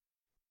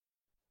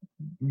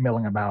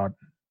milling about.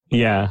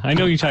 Yeah, I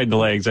know you tied the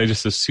legs. I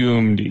just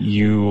assumed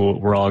you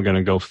were all going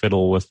to go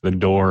fiddle with the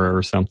door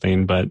or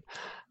something, but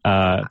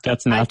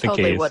that's not the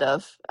totally case. would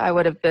have. I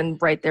would have been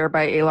right there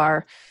by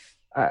Alar.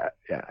 Yeah.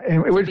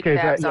 In which case,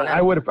 tabs on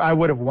I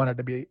would have wanted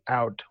to be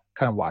out,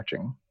 kind of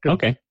watching.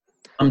 Okay.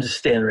 I'm just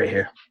standing right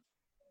here.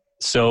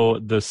 So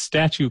the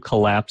statue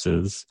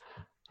collapses,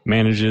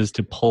 manages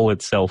to pull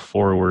itself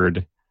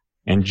forward,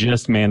 and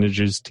just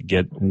manages to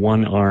get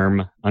one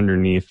arm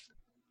underneath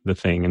the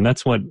thing. And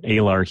that's what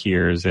Alar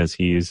hears as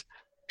he's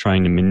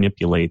trying to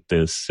manipulate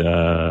this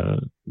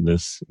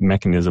this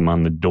mechanism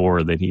on the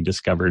door that he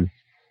discovered.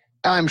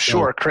 I'm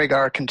sure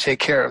Kragar can take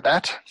care of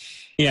that.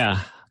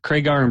 Yeah,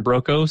 Kragar and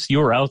Brokos,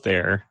 you're out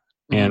there,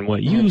 and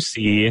what you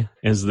see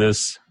is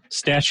this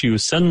statue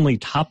suddenly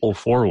topple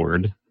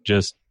forward,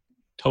 just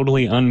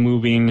totally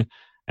unmoving,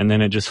 and then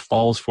it just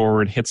falls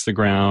forward, hits the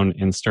ground,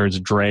 and starts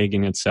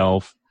dragging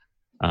itself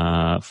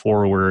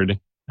forward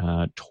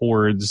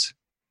towards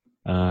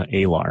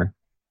Alar.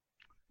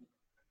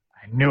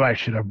 I knew I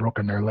should have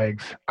broken their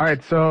legs. All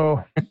right,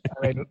 so I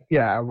mean,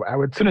 yeah, I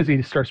would. As soon as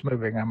he starts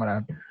moving, I'm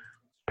gonna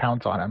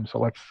pounce on him. So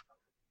let's.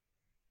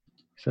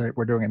 So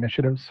we're doing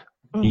initiatives.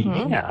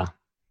 Mhm. Yeah.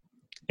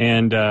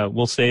 And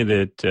we'll say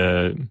that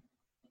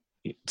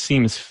it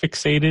seems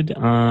fixated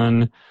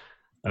on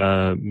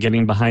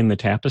getting behind the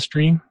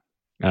tapestry,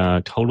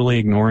 totally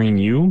ignoring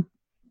you.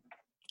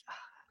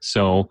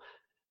 So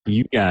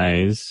you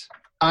guys...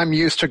 I'm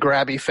used to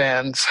grabby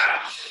fans.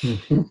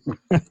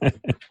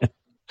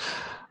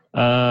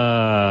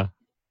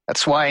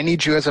 That's why I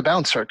need you as a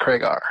bouncer,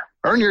 Kragar.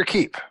 Earn your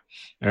keep.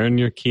 Earn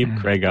your keep,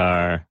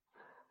 Kragar.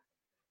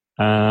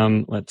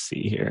 Let's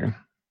see here.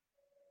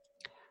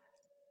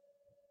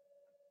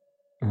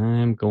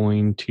 I'm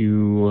going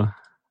to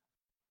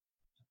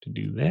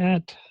do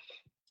that.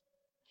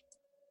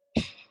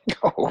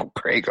 Oh,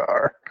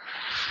 Kragar.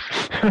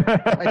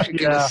 I should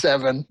get a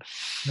 7.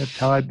 That's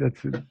how it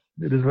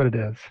is what it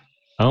is.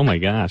 Oh my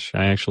gosh,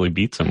 I actually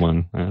beat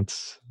someone.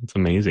 That's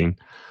amazing.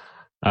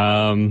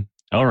 All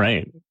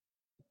right.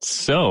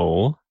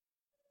 So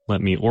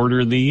let me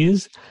order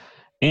these.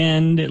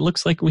 And it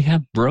looks like we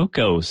have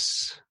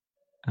Brokos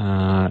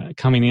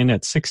coming in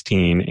at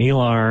 16,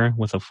 Alar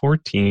with a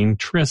 14,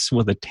 Triss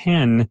with a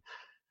 10,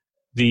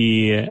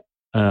 the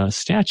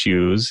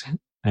statues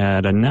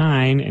at a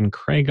 9, and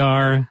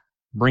Kragar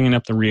bringing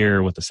up the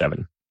rear with a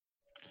 7.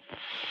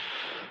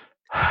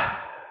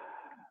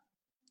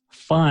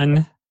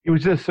 Fun. He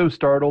was just so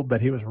startled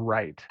that he was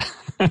right.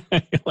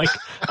 Like,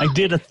 I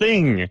did a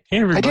thing. Hey,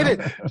 everybody. I did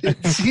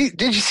it.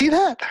 Did you see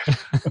that?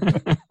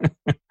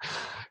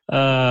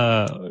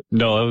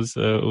 No,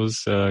 it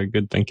was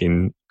good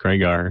thinking,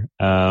 Kragar.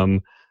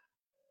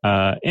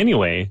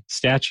 Anyway,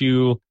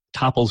 statue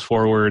topples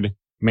forward,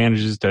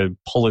 manages to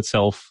pull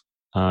itself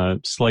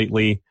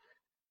slightly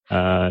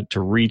to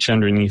reach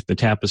underneath the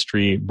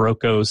tapestry.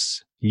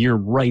 Brokos, you're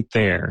right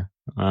there.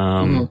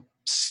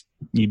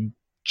 You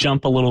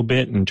jump a little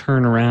bit and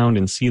turn around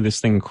and see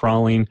this thing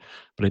crawling,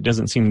 but it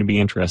doesn't seem to be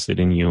interested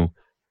in you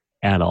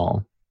at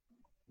all.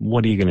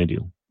 What are you going to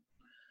do?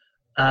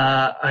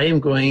 I am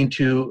going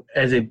to,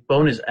 as a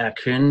bonus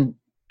action,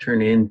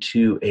 turn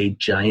into a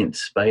giant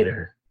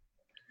spider.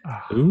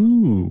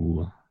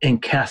 Ooh.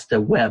 And cast a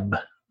web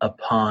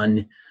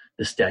upon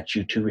the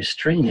statue to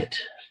restrain it.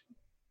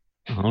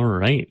 All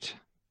right.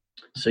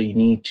 So you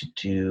need to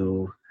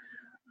do,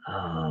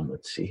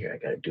 let's see here, I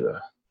got to do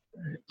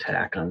an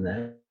attack on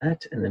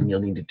that, and then you'll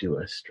need to do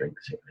a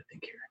strength save, I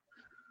think, here.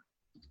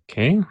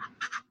 Okay.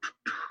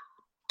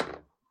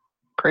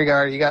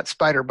 Kragar, you got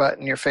spider butt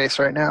in your face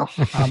right now.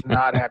 I'm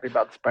not happy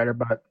about spider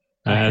butt.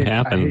 That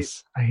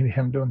happens. I hate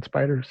him doing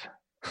spiders.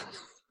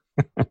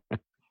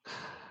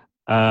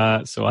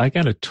 So I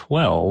got a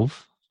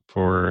 12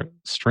 for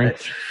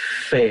strength. That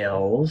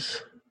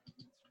fails.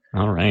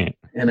 All right.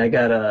 And I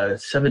got a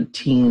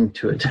 17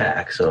 to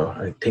attack, so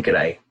I take it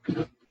I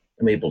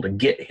am able to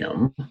get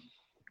him.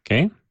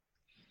 Okay.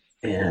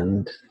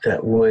 And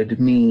that would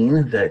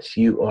mean that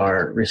you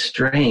are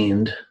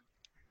restrained,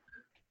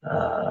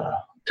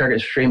 target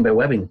restrained by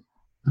webbing.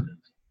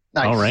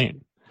 Nice. All right.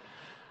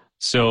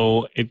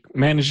 So it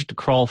managed to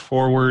crawl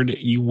forward.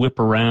 You whip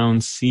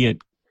around, see it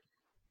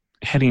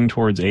heading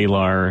towards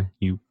Alar.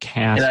 You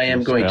cast. And I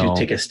am going spell. to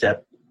take a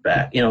step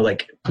back,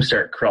 like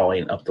start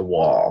crawling up the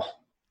wall.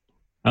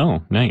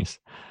 Oh, nice.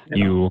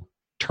 You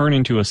turn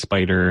into a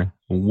spider,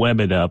 web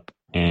it up,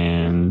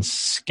 and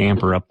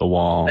scamper up the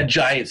wall. A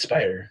giant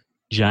spider.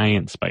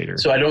 Giant spider.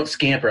 So I don't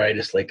scamper, I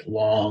just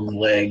long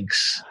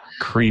legs.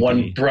 Creepy.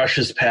 One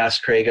brushes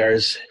past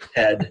Kragar's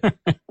head.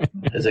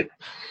 As it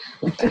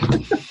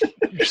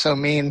You're so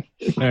mean.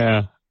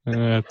 Yeah,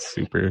 that's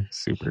super,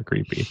 super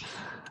creepy.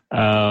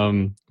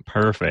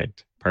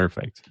 Perfect.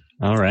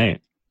 All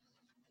right.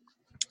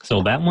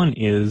 So that one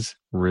is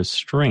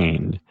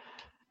restrained.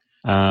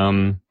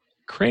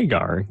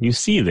 Kragar, you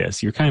see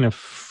this. You're kind of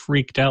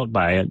freaked out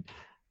by it.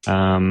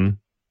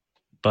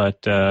 But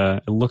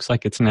it looks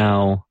like it's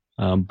now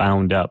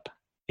bound up.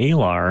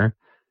 Alar,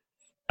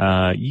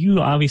 you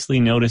obviously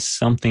noticed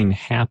something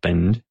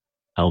happened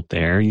out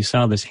there. You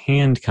saw this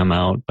hand come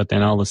out, but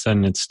then all of a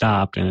sudden it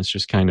stopped, and it's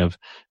just kind of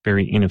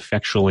very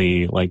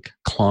ineffectually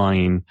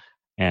clawing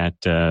at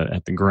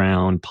the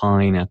ground,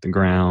 pawing at the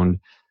ground,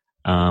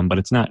 but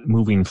it's not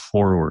moving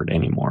forward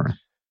anymore.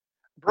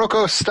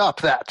 Broko,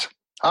 stop that.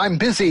 I'm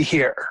busy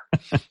here.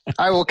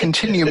 I will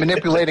continue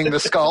manipulating the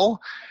skull,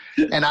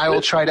 and I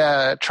will try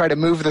to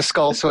move the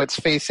skull so it's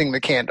facing the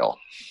candle.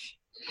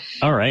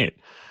 All right.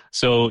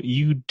 So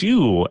you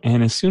do,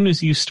 and as soon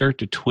as you start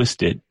to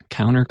twist it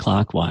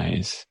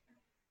counterclockwise,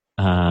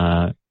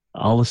 all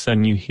of a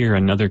sudden you hear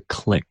another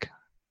click,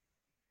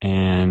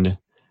 and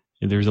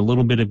there's a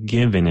little bit of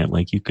give in it,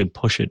 like you could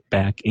push it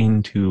back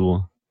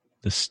into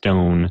the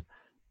stone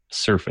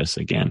surface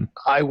again.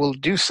 I will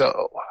do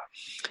so.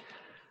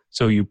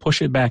 So you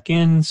push it back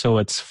in so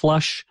it's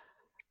flush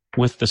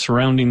with the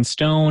surrounding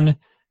stone,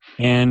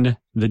 and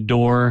the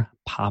door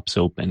pops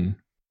open.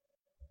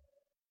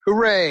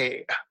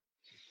 Hooray!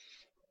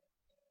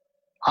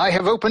 I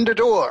have opened a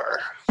door.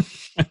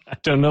 I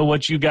don't know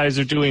what you guys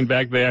are doing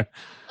back there,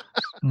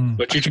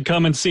 but you should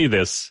come and see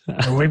this.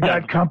 We've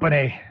got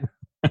company.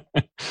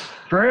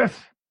 Chris?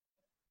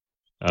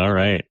 All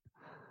right.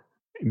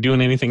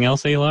 Doing anything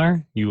else,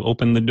 Alar? You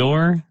open the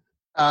door?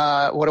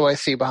 What do I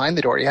see behind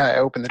the door? Yeah, I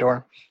opened the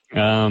door.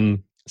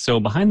 So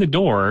behind the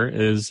door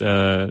is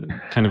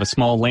kind of a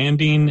small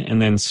landing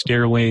and then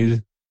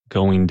stairways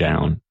going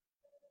down.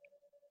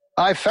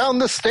 I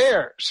found the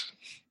stairs.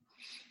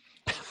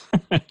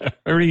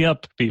 Hurry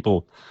up,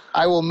 people.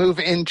 I will move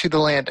into the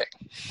landing.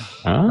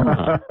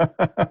 Ah.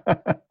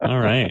 All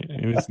right.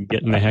 He's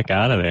getting the heck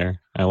out of there.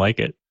 I like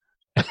it.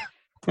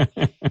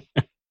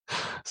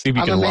 See if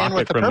you can lock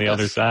it from the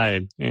other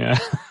side. Yeah.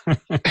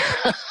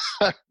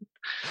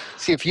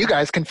 See if you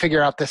guys can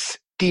figure out this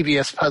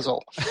devious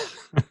puzzle.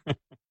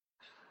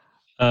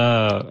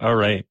 All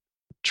right.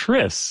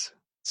 Triss,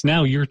 it's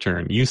now your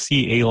turn. You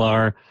see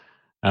Alar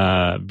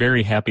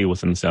very happy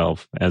with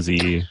himself as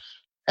he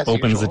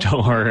opens the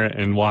door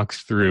and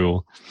walks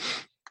through.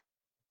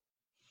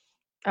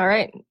 All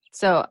right.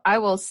 So I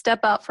will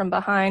step out from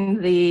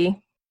behind the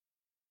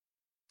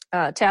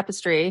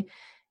tapestry,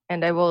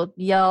 and I will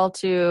yell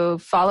to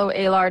follow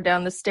Alar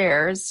down the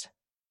stairs.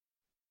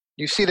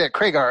 You see that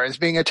Kragar is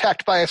being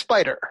attacked by a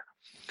spider.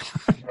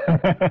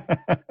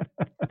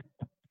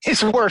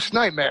 His worst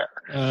nightmare.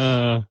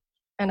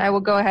 And I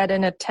will go ahead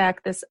and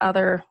attack this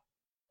other...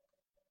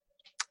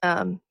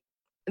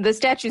 the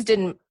statues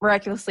didn't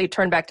miraculously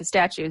turn back to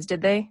statues,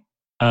 did they?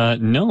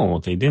 No,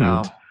 they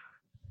didn't.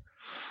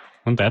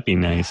 Wouldn't that be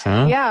nice,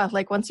 huh? Yeah,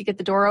 like once you get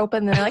the door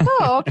open, they're like,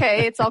 oh,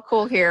 okay, it's all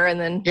cool here. And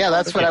then. Yeah,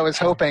 that's what I was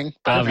hoping.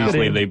 But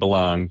Obviously, they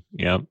belong.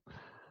 Yep.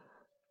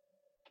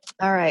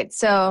 All right.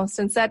 So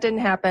since that didn't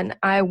happen,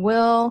 I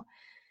will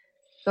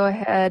go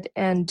ahead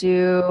and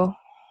do.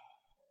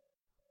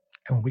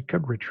 And we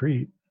could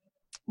retreat.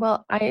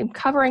 Well, I am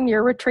covering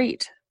your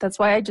retreat. That's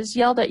why I just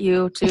yelled at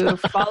you to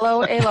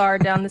follow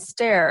Alar down the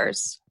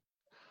stairs.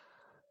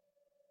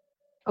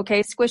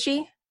 Okay,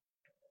 Squishy?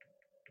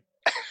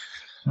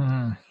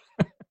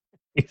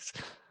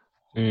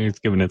 He's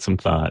giving it some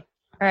thought.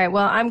 All right,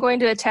 well, I'm going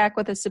to attack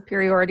with a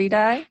superiority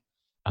die.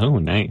 Oh,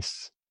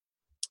 nice.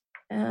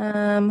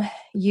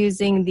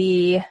 Using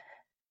the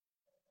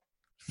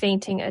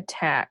fainting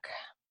attack.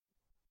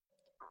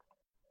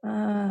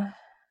 And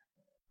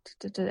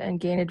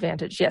gain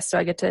advantage. Yes, so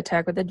I get to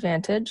attack with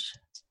advantage.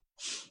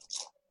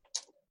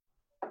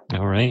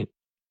 All right.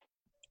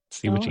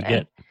 See what you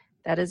get.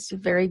 That is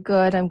very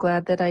good. I'm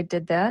glad that I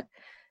did that.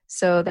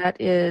 So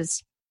that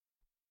is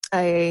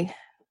a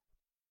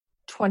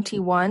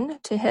 21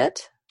 to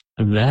hit.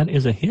 That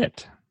is a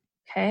hit.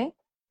 Okay.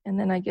 And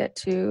then I get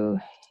to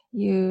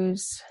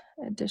use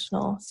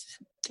additional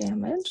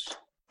damage.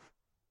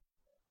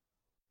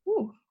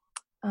 Ooh.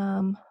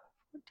 14,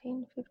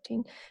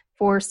 15,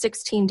 for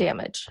 16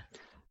 damage.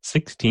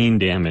 16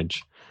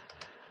 damage.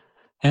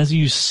 As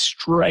you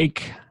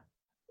strike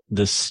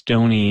the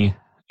stony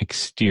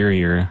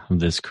exterior of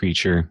this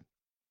creature,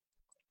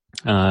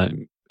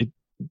 it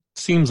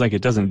seems like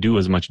it doesn't do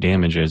as much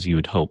damage as you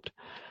had hoped.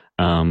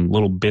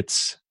 Little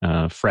bits,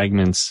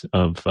 fragments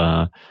of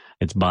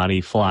its body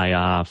fly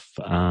off,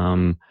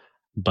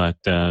 but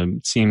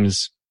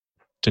seems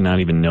to not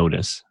even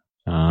notice,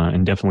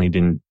 and definitely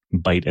didn't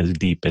bite as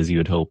deep as you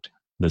had hoped.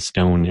 The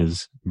stone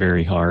is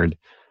very hard,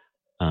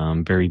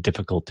 very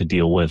difficult to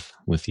deal with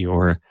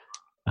your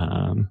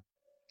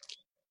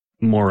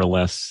more or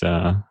less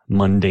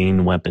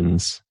mundane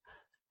weapons.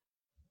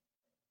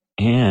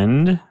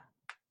 And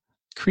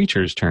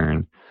creature's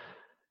turn.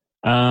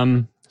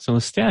 So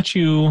the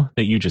statue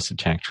that you just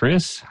attacked,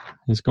 Tris,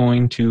 is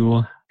going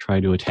to try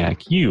to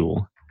attack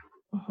you.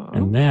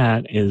 And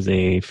that is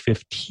a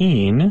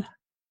 15.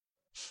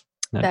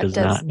 That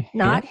does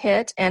not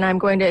hit. And I'm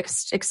going to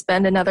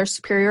expend another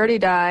superiority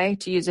die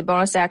to use a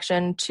bonus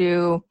action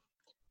to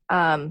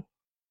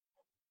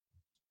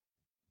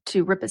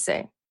riposte.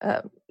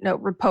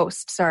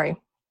 Riposte,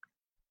 sorry.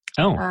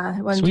 Oh,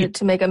 I wanted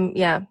to make them,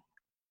 yeah.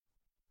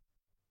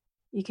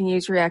 You can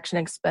use reaction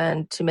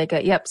expend to make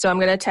it. Yep, so I'm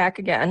going to attack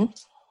again.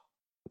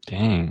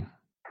 Dang.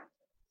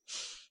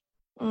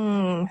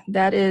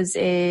 That is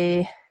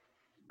a...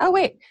 Oh,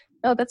 wait.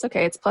 No, that's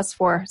okay. It's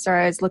 +4.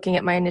 Sorry, I was looking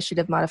at my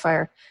initiative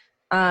modifier.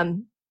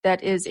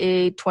 That is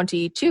a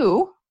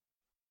 22.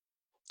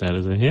 That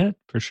is a hit,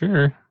 for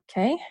sure.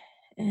 Okay,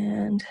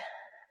 and...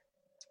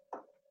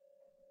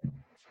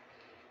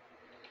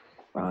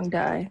 Wrong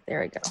die.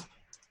 There we go.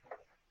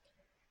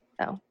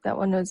 Oh, that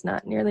one was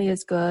not nearly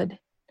as good.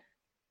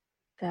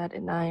 That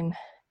at 9,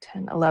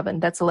 10, 11.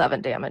 That's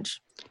 11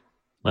 damage.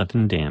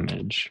 11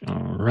 damage.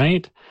 All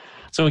right.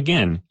 So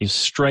again, you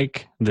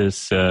strike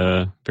this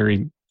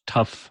very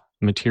tough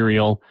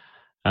material.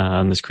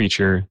 This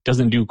creature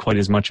doesn't do quite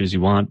as much as you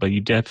want, but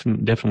you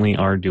definitely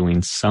are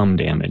doing some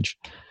damage.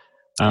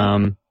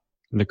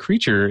 The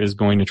creature is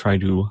going to try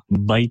to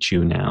bite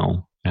you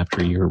now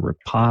after your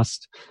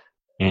riposte,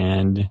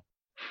 and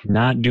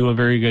not do a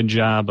very good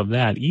job of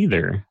that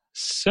either.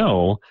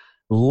 So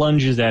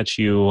lunges at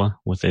you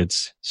with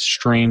its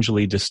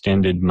strangely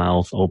distended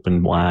mouth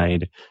open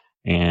wide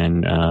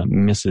and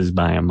misses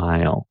by a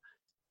mile.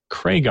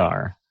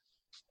 Kragar,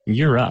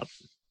 you're up.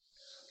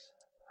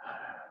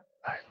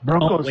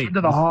 Broncos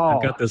into the hall.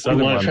 I've got this You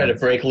other want one. to try to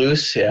break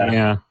loose? Yeah.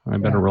 Yeah, I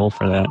better roll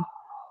for that.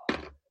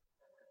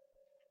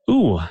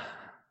 Ooh,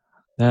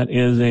 that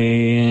is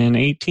an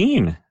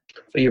 18.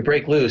 Well, you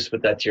break loose,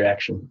 but that's your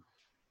action.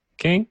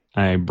 Okay,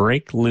 I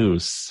break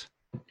loose.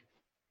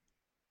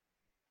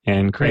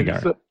 And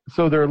Kragar.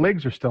 So their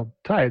legs are still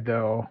tied,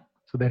 though.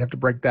 So they'd have to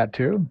break that,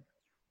 too?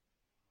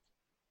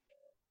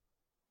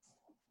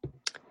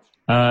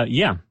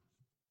 Yeah.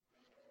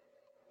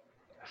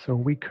 So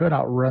we could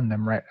outrun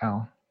them right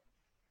now.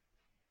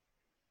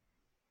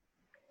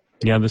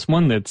 Yeah, this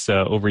one that's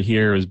over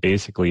here is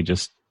basically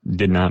just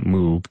did not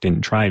move,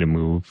 didn't try to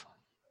move.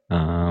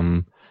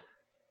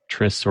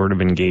 Triss sort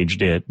of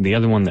engaged it. The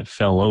other one that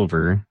fell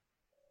over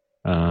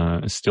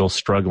is still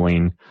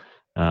struggling.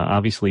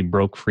 Obviously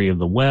broke free of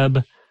the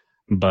web,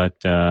 but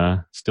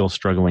still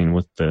struggling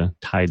with the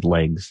tied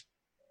legs.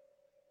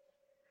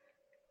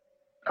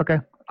 Okay,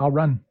 I'll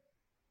run.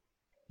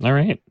 All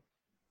right.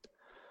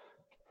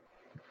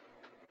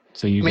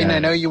 So I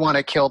know you want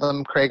to kill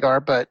them,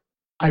 Kragar, but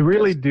I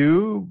really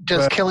do.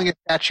 Does killing a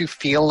statue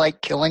feel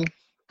like killing?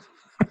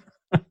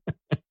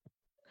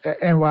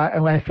 And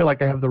when I feel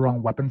like I have the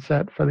wrong weapon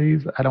set for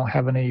these, I don't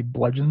have any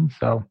bludgeons.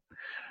 So,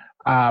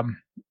 Ayla,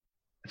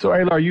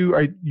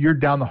 you're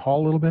down the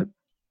hall a little bit?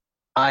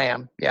 I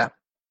am, yeah.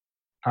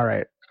 All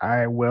right.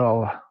 I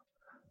will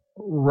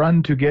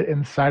run to get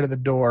inside of the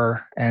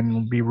door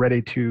and be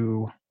ready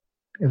to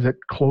Is it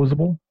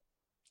closable?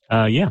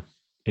 Yeah,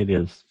 it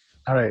is.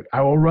 All right. I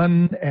will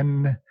run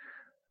and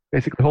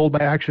basically hold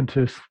my action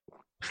to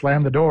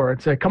slam the door and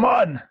say, "Come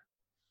on!"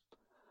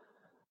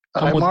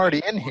 I'm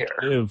already in here.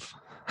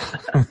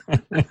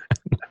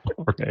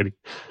 Already.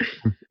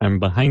 I'm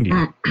behind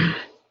you.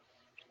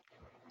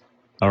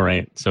 All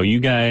right. So you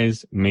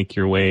guys make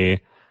your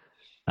way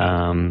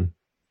down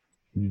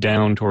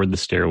toward the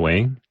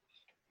stairway.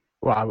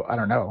 Well, I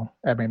don't know.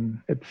 I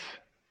mean,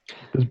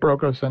 does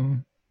Brokos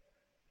and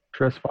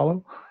Triss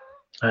follow?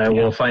 I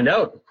will find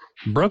out.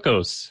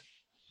 Brokos,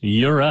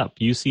 you're up.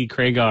 You see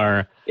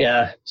Kragar.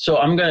 Yeah, so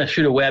I'm going to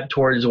shoot a web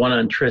towards one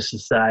on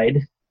Triss's side.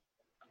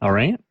 All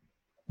right.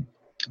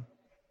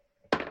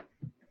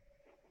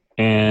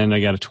 And I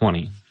got a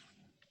 20.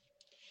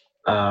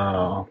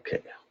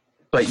 Okay.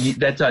 But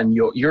that's on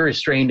you're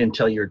restrained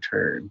until your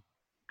turn.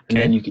 And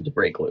then you get to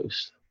break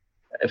loose.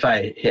 If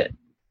I hit.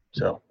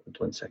 So,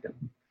 1 second.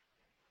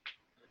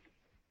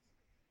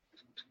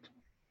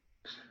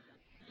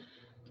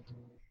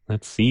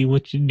 Let's see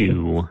what you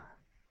do.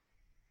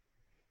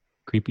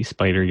 Creepy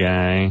spider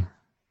guy.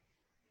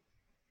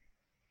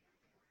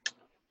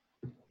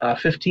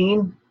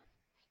 15?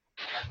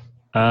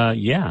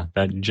 Yeah,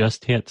 that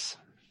just hits.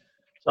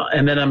 So,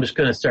 and then I'm just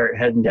going to start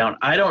heading down.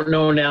 I don't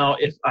know now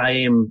if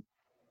I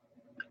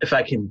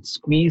can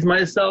squeeze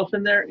myself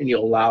in there and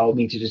you'll allow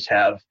me to just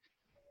have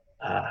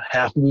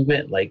half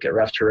movement like a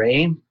rough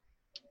terrain,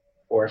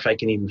 or if I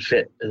can even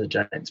fit as a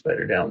giant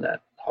spider down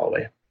that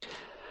hallway.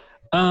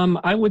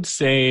 I would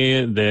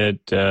say that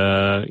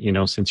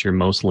since you're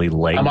mostly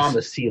legs, I'm on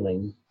the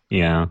ceiling.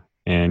 Yeah,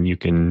 and you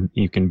can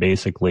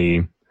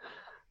basically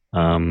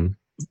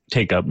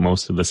take up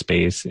most of the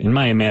space. In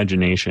my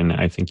imagination,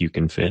 I think you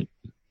can fit.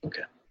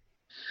 Okay,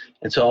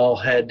 and so I'll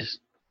head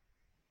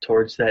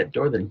towards that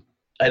door then.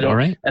 All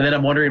right. And then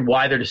I'm wondering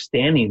why they're just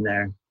standing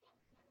there.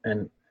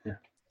 And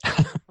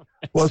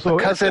well,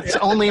 because it's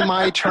only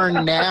my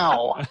turn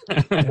now.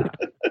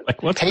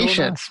 Like, what's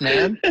patience,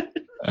 man.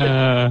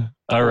 All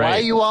right. Why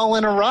are you all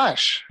in a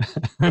rush?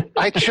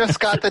 I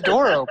just got the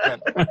door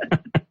open.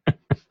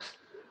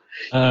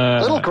 A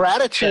little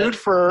gratitude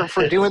for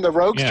doing the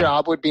rogue's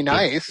job would be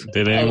nice.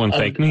 Did anyone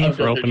thank me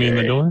for opening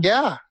the door?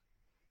 Yeah.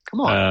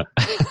 Come on.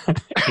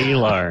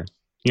 Alar,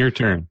 your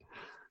turn.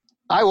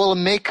 I will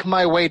make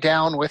my way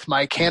down with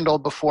my candle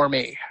before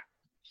me.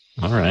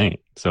 All right.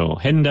 So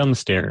heading down the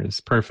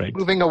stairs. Perfect.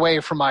 Moving away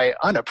from my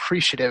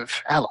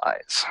unappreciative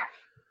allies.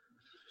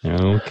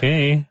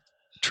 Okay.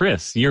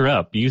 Triss, you're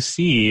up. You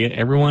see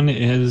everyone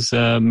is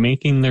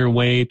making their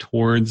way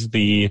towards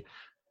the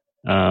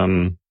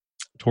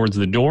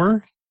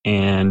door,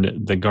 and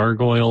the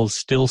gargoyles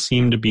still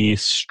seem to be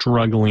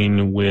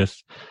struggling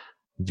with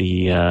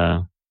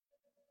the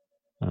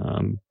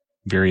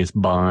various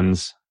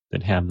bonds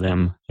that have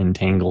them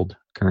entangled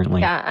currently.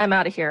 Yeah, I'm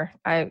out of here.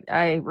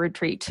 I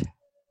retreat.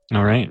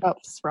 All right.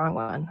 Oops, wrong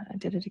one. I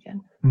did it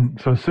again.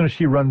 So as soon as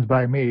she runs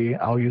by me,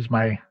 I'll use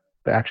the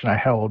action I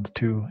held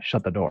to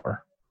shut the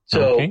door.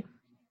 So, okay.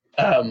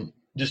 I don't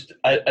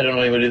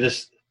know anybody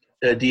this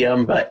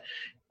DM, but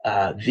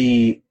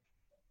the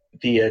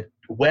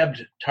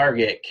webbed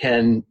target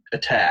can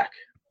attack.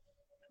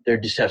 They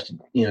just have to,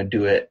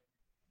 do it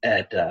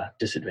at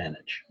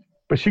disadvantage.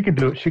 But she could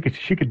do it.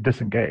 She could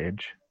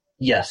disengage.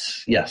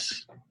 Yes.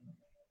 Yes.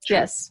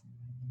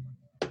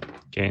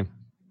 Okay.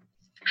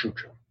 True.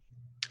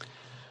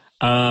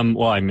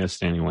 Well, I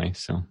missed anyway,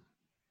 so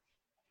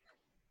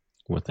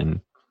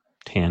within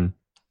 10.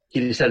 He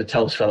just had to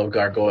tell his fellow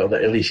gargoyle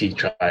that at least he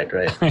tried,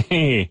 right?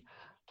 Hey,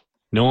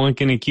 no one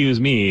can accuse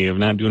me of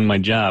not doing my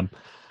job.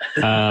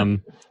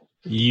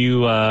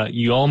 You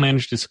all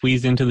managed to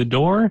squeeze into the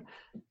door,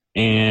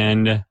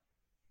 and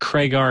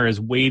Kragar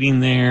is waiting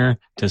there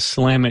to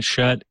slam it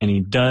shut, and he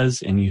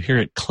does, and you hear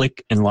it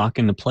click and lock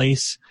into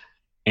place,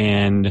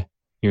 and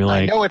you're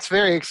like... I know it's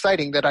very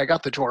exciting that I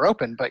got the door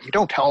open, but you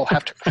don't all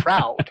have to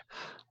crowd.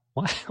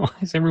 Why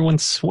is everyone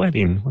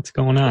sweating? What's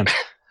going on?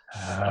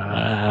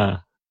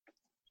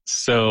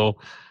 So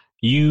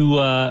you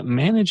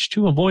managed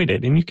to avoid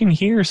it, and you can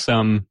hear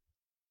some,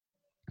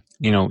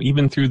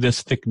 even through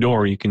this thick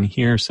door, you can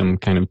hear some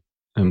kind of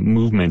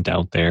movement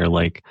out there,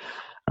 like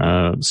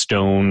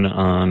stone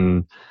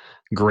on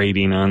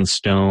grating on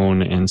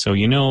stone. And so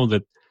you know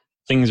that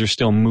things are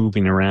still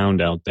moving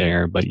around out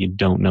there, but you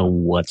don't know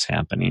what's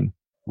happening.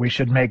 We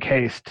should make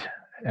haste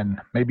and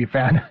maybe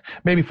find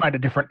a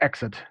different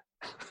exit.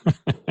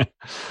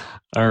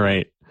 All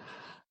right.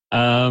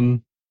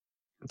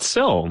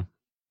 So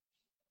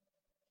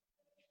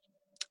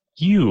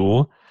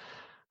you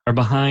are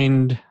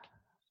behind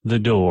the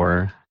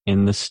door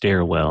in the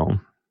stairwell,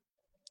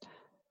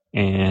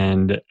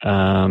 and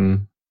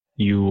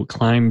you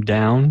climb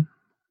down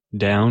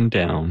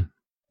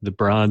the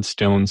broad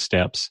stone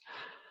steps,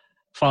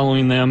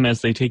 following them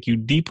as they take you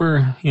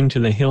deeper into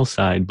the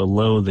hillside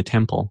below the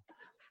temple.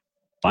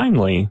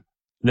 Finally,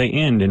 they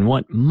end in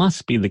what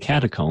must be the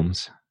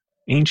catacombs,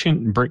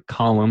 ancient brick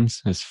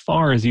columns as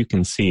far as you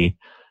can see,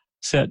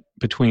 set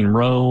between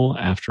row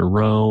after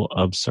row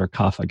of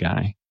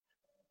sarcophagi.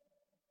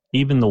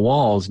 Even the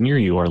walls near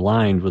you are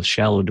lined with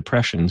shallow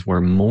depressions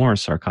where more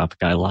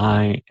sarcophagi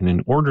lie in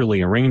an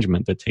orderly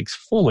arrangement that takes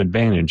full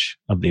advantage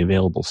of the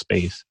available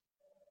space.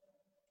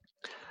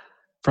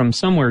 From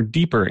somewhere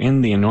deeper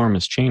in the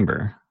enormous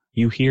chamber,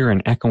 you hear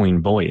an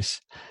echoing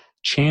voice,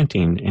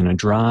 chanting in a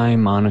dry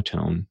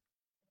monotone.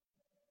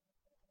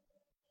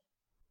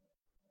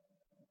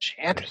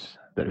 Chanting?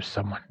 There's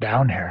someone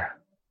down here.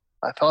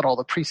 I thought all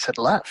the priests had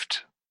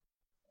left.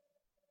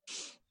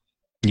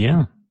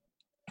 Yeah,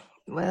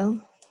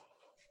 Well,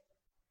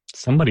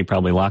 somebody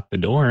probably locked the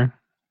door.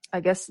 I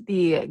guess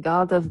the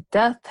god of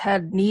death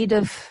had need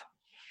of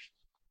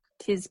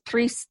his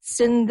priests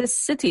in this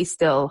city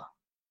still.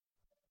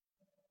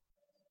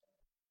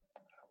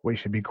 We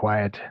should be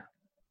quiet.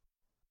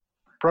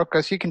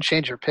 Brokos, you can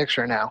change your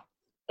picture now.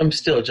 I'm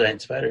still a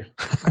giant spider.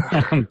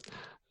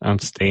 I'm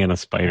staying a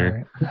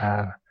spider. All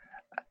right.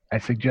 I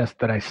suggest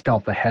that I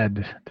stealth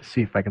ahead to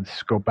see if I can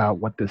scope out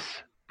what this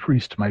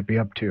priest might be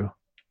up to.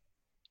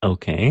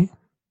 Okay.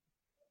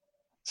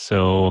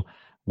 So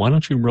why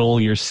don't you roll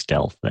your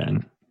stealth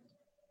then?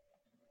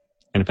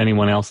 And if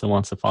anyone else that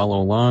wants to follow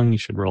along, you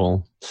should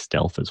roll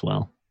stealth as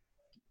well.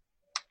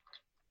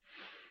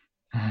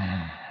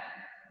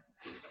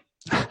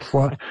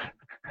 What?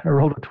 I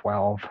rolled a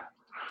 12.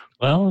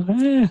 Well,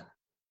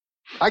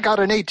 I got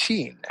an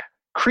 18.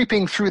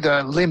 Creeping through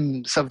the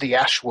limbs of the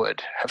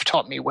ashwood have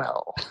taught me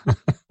well.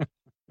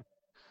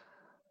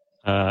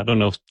 I don't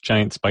know if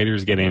giant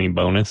spiders get any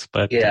bonus,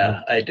 but...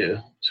 Yeah, I do.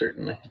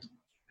 Certainly.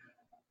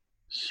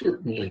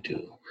 Certainly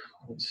do.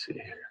 Let's see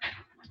here.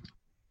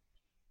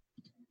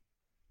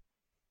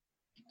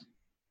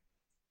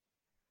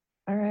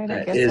 All right, I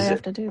That guess I is-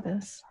 have to do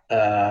this.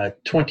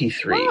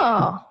 23.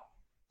 Oh,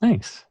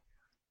 Nice.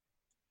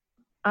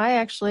 I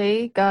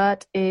actually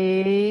got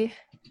a...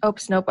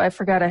 Oops, nope, I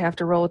forgot I have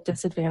to roll with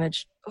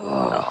disadvantage. Oh,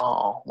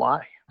 Oh,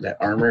 why? That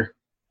armor.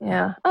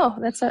 yeah. Oh,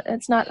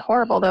 it's not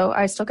horrible, though.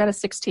 I still got a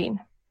 16.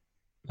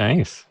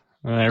 Nice.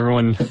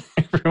 Everyone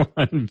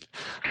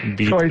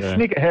beat... So I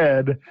sneak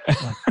ahead.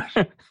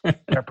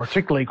 They're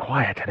particularly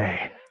quiet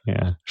today.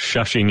 Yeah,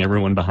 shushing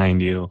everyone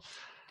behind you.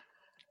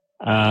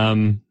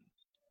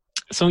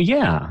 So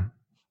yeah,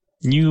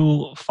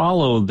 you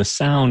follow the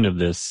sound of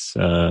this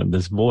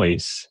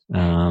voice,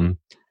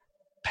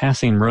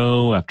 passing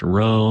row after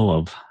row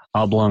of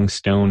oblong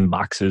stone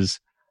boxes,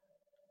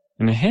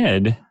 and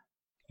ahead,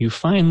 you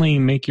finally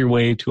make your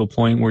way to a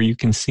point where you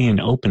can see an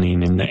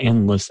opening in the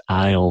endless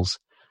aisles,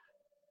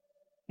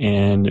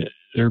 and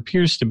there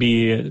appears to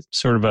be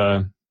sort of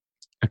a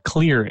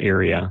clear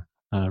area,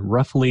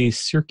 roughly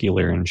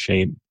circular in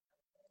shape.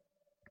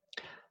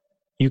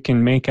 You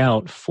can make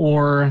out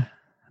 4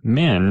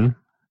 men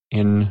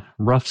in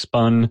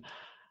rough-spun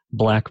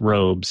black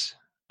robes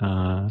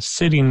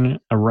sitting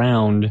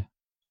around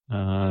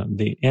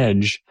the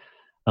edge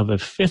of a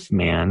 5th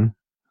man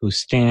who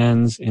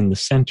stands in the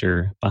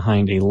center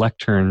behind a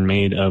lectern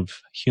made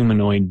of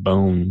humanoid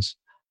bones.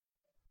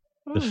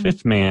 The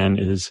 5th man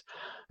is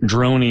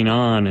droning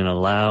on in a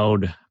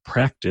loud,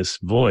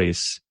 practiced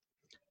voice,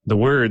 the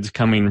words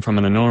coming from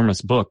an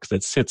enormous book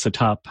that sits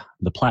atop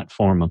the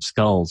platform of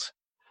skulls.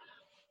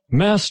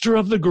 Master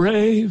of the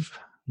grave,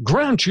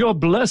 grant your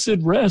blessed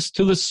rest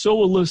to the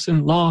soulless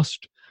and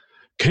lost.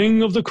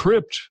 King of the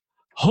crypt,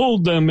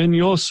 hold them in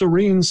your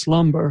serene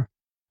slumber.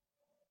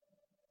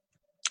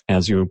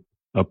 As you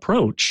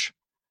approach,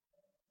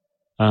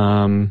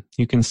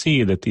 you can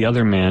see that the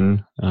other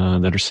men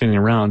that are sitting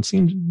around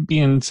seem to be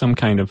in some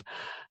kind of,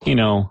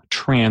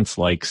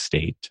 trance-like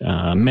state,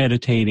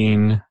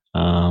 meditating,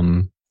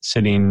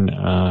 sitting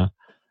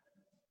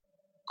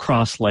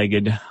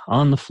cross-legged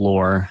on the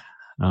floor,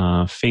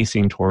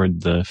 facing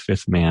toward the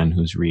 5th man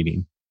who's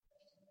reading.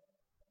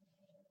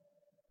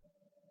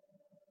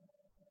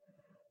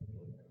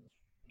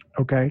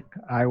 Okay,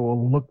 I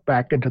will look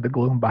back into the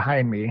gloom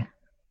behind me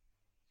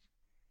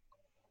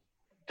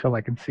till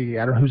I can see.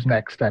 I don't know who's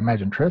next. I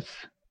imagine Triss.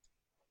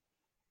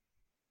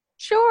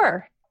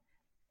 Sure.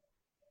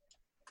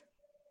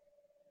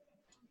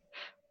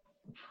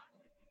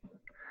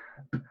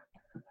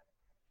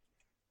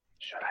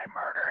 Should I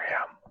murder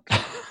him?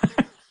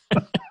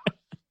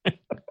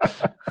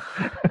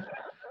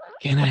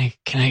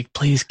 Can I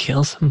please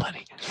kill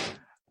somebody?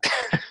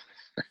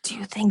 Do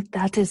you think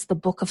that is the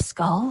Book of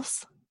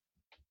Skulls?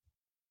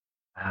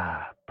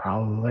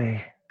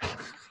 Probably.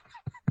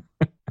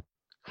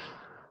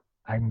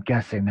 I'm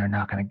guessing they're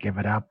not going to give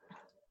it up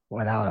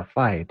without a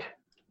fight.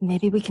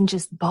 Maybe we can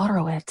just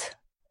borrow it.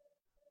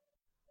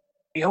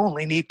 We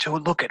only need to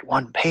look at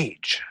one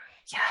page.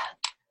 Yeah.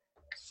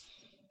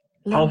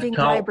 How Living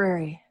tall?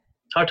 library.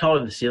 How tall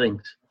are the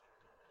ceilings?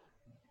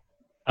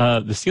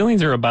 The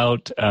ceilings are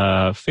about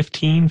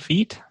 15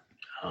 feet.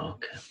 Oh,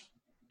 okay.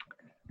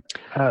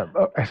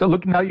 So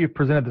look, now you've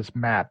presented this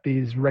map,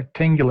 these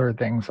rectangular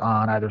things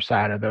on either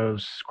side of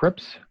those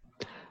crypts?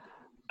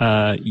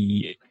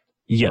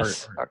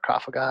 Yes.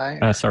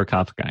 Sarcophagi.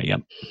 Sarcophagi,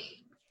 yep.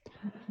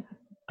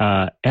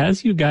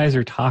 As you guys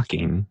are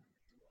talking,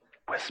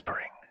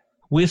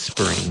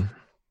 Whispering.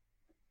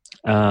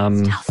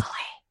 Stealthily.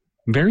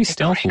 very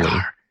stealthily,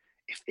 Rhaegar,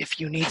 if if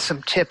you need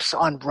some tips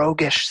on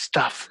roguish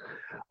stuff.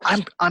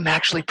 I'm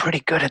actually pretty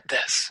good at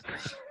this.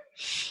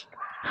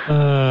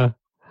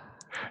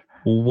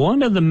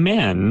 One of the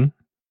men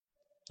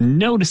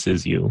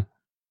notices you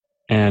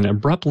and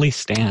abruptly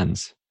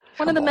stands.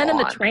 One of the men in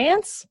the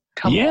trance?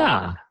 Come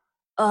on.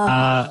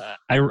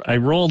 I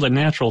rolled a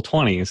natural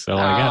 20, so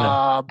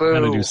I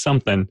gotta do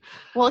something.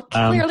 Well,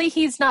 clearly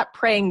he's not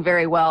praying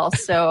very well,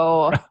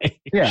 so... Right.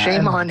 Yeah,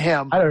 Shame on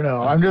him. I don't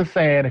know. I'm just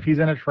saying, if he's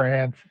in a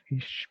trance,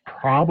 he's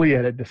probably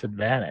at a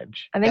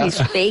disadvantage. I think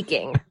he's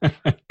faking.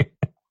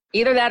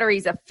 Either that or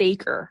he's a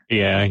faker.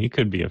 Yeah, he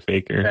could be a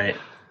faker.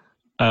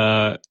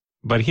 Right.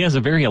 But he has a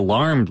very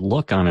alarmed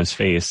look on his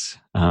face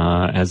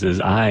as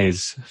his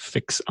eyes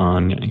fix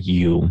on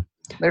you.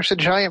 There's a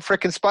giant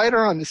frickin'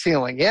 spider on the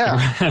ceiling.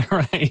 Yeah.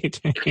 Right.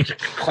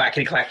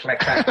 Clackety clack clack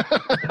clack.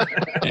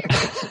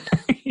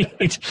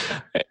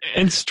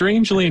 And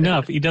strangely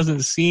enough, he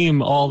doesn't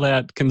seem all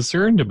that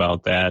concerned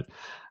about that.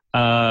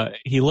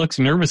 He looks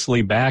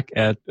nervously back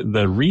at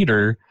the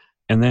reader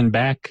and then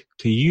back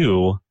to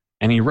you,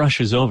 and he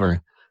rushes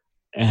over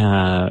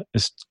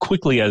as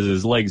quickly as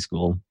his legs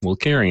will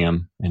carry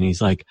him. And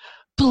he's like,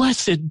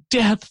 "Blessed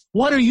death,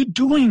 what are you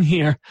doing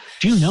here?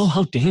 Do you know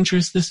how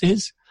dangerous this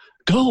is?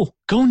 Go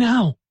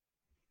now."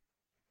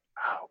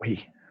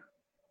 We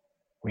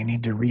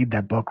need to read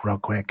that book real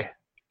quick.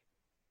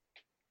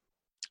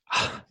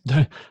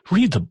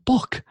 Read the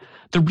book.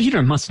 The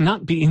reader must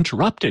not be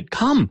interrupted.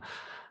 Come.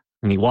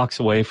 And he walks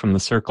away from the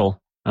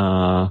circle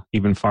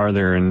even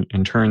farther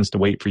and turns to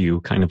wait for you,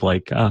 kind of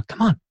like,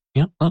 come on.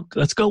 Yeah,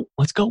 let's go.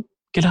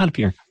 Get out of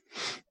here.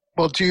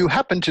 Well, do you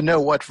happen to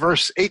know what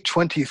verse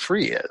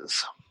 823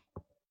 is?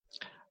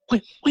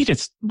 Wait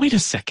a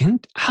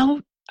second.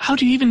 How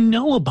do you even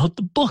know about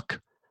the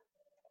book?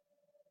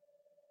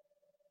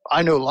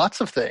 I know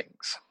lots of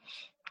things.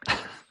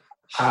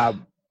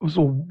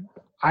 So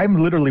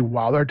I'm literally,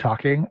 while they're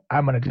talking,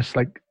 I'm going to just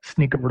like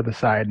sneak over to the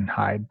side and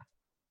hide.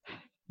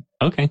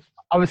 Okay.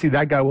 Obviously,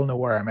 that guy will know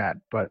where I'm at,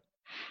 but.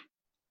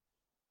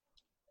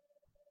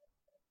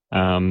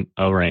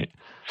 All right.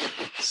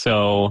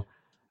 So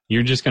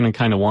you're just going to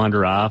kind of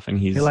wander off, and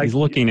he's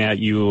looking at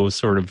you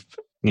sort of,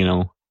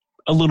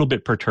 a little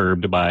bit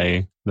perturbed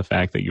by the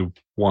fact that you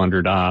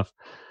wandered off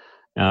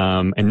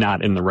and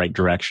not in the right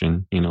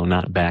direction,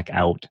 not back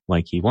out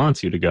like he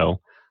wants you to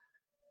go.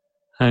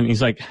 And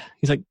he's like,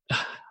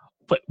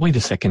 but wait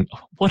a second.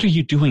 What are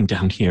you doing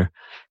down here?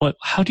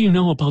 How do you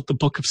know about the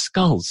Book of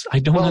Skulls? I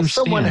don't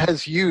understand. Someone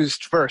has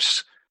used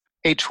verse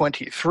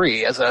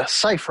 823 as a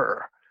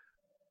cipher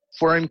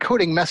for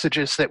encoding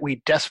messages that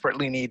we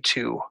desperately need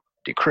to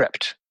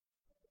decrypt.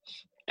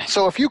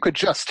 So if you could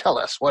just tell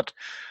us what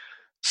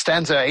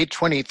stanza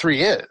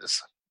 823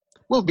 is,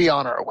 we'll be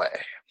on our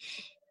way.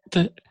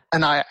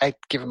 And I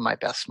give him my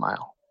best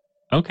smile.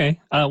 Okay.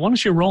 Why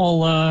don't you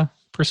roll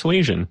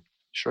persuasion?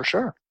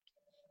 Sure.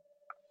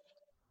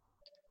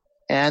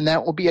 And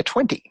that will be a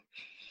 20.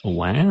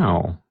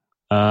 Wow.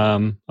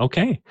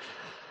 Okay.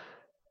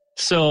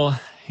 So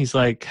he's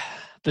like,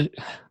 the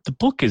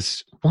book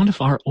is one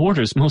of our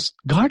order's most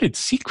guarded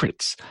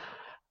secrets.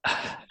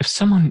 If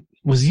someone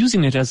was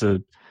using it as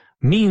a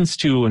means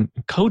to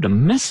encode a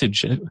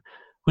message, it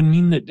would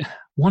mean that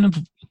one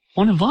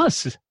of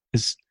us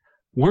is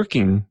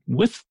working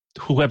with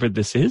whoever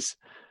this is.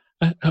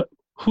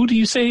 Who do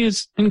you say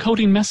is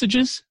encoding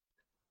messages?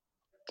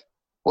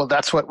 Well,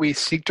 that's what we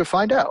seek to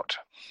find out.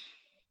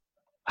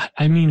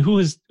 I mean, who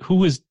is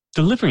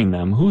delivering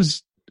them?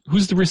 Who's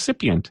the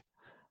recipient?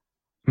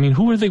 I mean,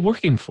 who are they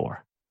working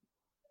for?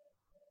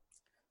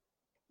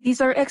 These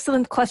are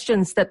excellent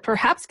questions that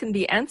perhaps can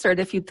be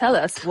answered if you tell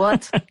us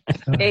what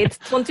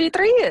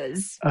 823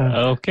 is.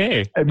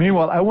 Okay.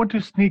 Meanwhile, I want to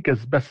sneak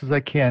as best as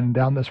I can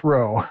down this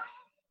row.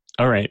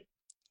 All right.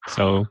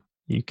 So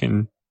you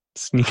can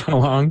sneak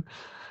along,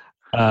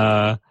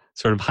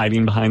 sort of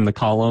hiding behind the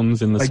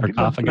columns in the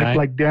sarcophagi.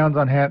 Like down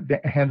on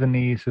hands and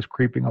knees, just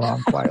creeping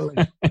along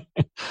quietly.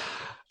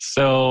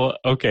 So,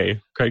 okay.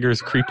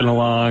 Kreger's creeping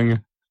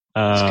along.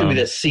 It's going to be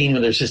that scene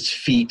where there's just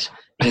feet.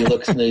 And he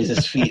looks and there's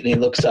his feet and he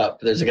looks up.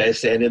 There's a guy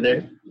standing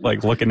there.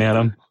 Like looking at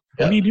him.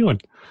 What are you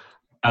doing?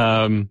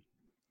 And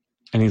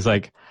he's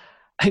like,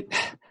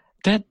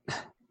 that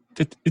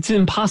it's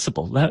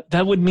impossible.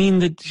 That would mean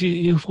that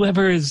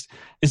whoever is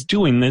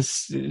doing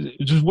this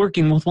is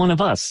working with one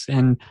of us.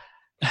 And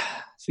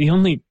the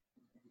only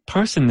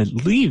person that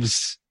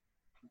leaves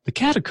the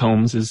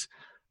catacombs is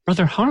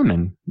Brother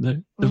Harmon,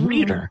 the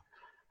reader.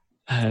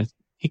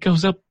 He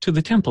goes up to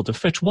the temple to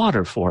fetch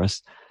water for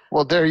us.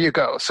 Well, there you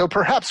go. So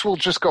perhaps we'll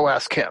just go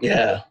ask him.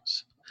 Yeah.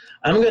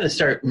 I'm going to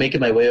start making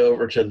my way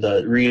over to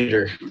the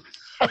reader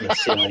on the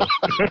ceiling.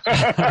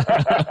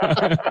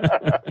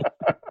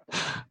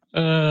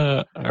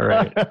 All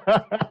right.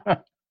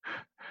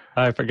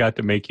 I forgot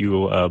to make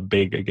you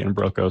big again,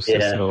 Brokos.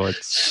 Yeah.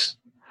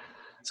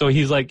 So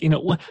he's like,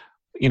 what?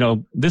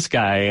 This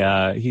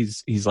guy,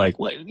 he's like,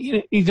 what?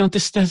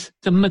 This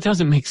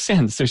doesn't make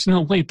sense. There's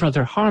no way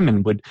Brother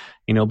Harmon would,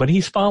 but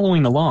he's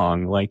following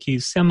along. Like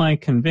he's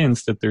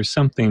semi-convinced that there's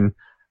something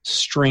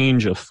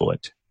strange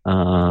afoot.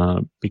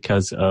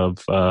 because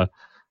of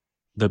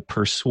the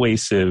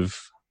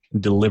persuasive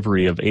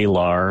delivery of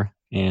Alar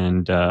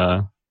and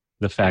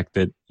the fact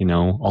that,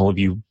 all of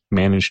you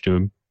managed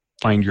to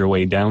find your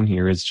way down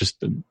here is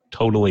just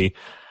totally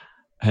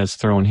has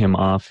thrown him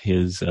off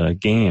his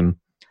game.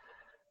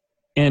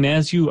 And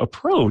as you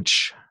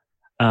approach,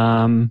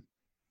 you're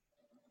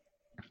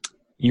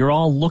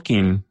all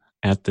looking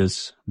at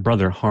this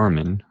Brother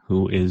Harmon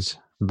who is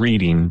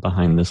reading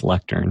behind this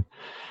lectern.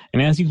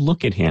 And as you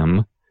look at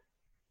him,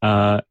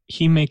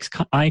 he makes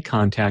eye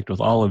contact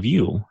with all of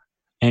you.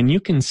 And you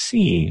can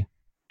see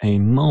a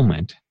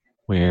moment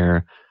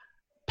where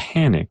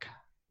panic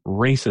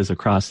races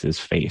across his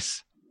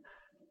face.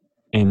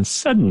 And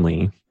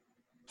suddenly,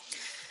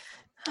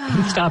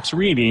 he stops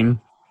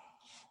reading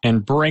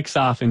and breaks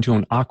off into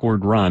an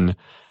awkward run,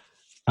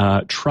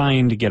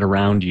 trying to get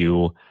around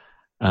you.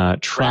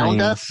 Trying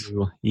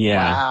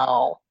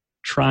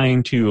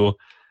to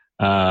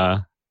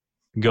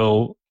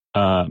go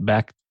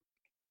back,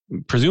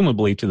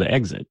 presumably to the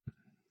exit.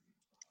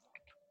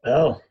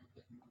 Oh.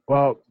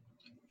 Well,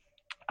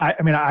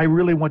 I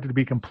really wanted to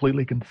be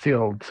completely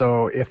concealed.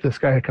 So if this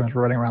guy comes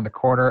running around the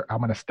corner, I'm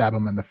going to stab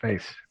him in the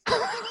face.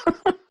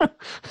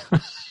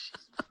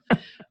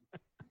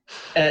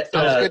 Sounds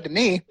good to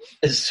me.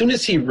 As soon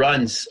as he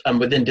runs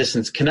within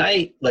distance, can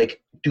I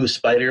do a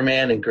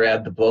Spider-Man and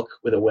grab the book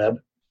with a web?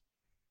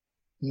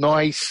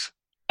 Nice.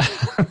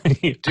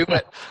 Do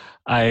it.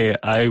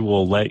 I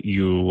will let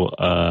you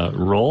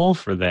roll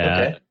for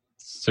that. Okay.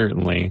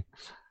 Certainly.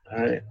 All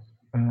right.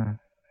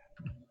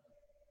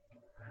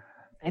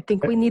 I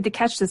think we need to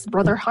catch this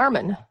Brother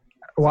Harmon.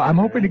 Well, I'm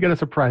hoping to get a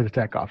surprise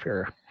attack off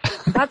here.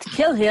 Not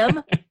kill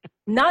him.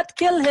 Not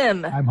kill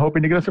him. I'm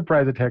hoping to get a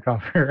surprise attack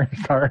off here.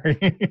 Sorry.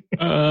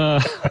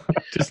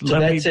 Just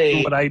let me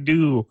do what I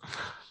do.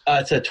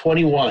 It's a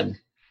 21.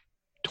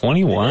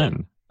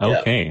 21.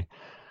 Okay. Yep.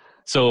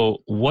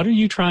 So what are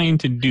you trying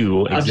to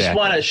do exactly? I just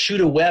want to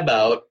shoot a web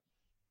out,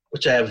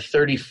 which I have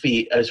 30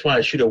 feet. I just want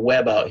to shoot a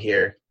web out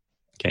here.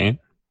 Okay.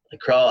 I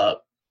crawl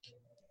up,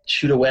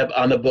 shoot a web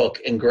on the book,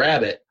 and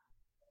grab it,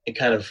 and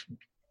kind of,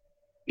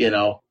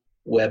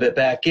 web it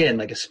back in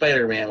like a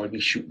Spider-Man would be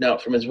shooting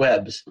out from his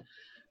webs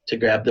to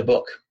grab the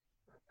book,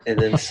 and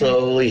then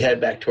slowly head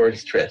back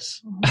towards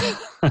Triss.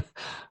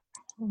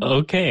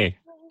 Okay.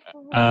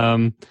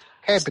 But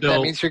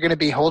that means you're going to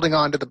be holding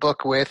on to the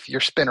book with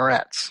your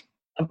spinnerets.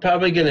 I'm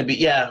probably going to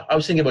be, I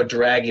was thinking about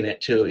dragging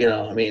it too,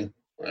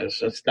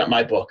 it's not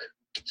my book.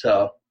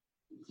 So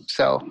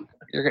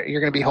you're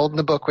going to be holding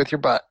the book with your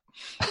butt.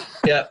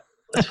 Yeah,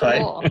 that's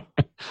fine. Cool.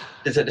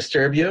 Does that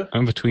disturb you?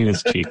 I'm between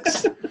his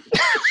cheeks.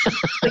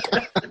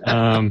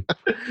 I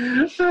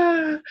was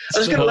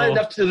going to let it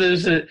enough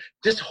to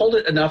just hold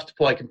it enough to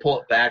I can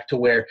pull it back to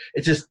where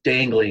it's just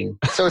dangling.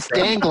 So it's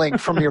dangling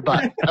from your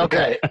butt.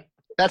 Okay.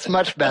 That's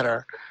much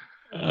better.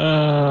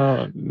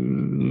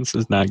 This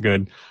is not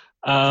good.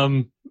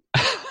 Do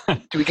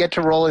we get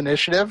to roll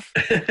initiative?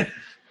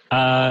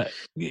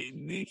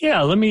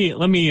 Yeah, let me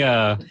okay.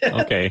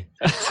 I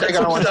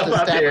want to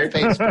stab her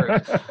face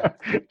first.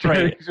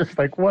 Right. He's just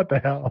like, what the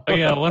hell?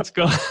 Yeah, let's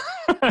go.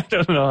 I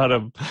don't know how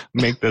to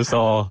make this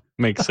all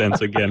make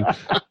sense again.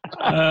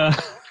 I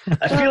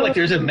feel like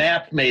there's a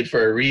map made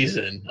for a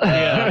reason.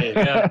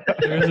 Yeah,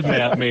 there's a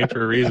map made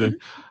for a reason.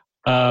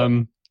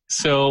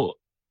 So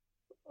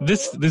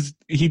this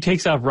he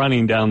takes off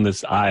running down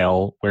this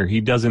aisle where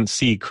he doesn't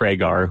see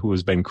Kragar, who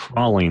has been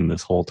crawling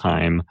this whole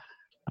time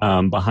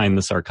behind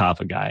the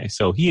sarcophagi.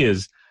 So he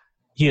is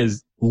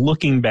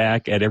looking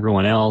back at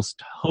everyone else,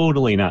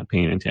 totally not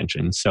paying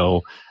attention.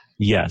 So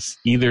yes,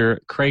 either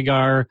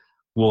Kragar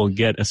will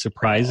get a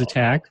surprise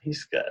attack.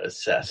 He's got to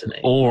assassinate.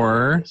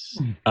 Or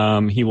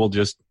he will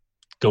just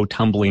go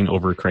tumbling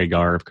over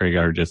Kragar if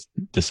Kragar just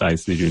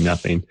decides to do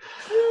nothing.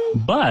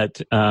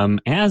 But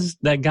as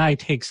that guy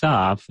takes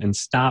off and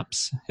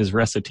stops his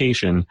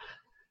recitation,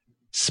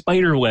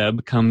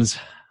 Spiderweb comes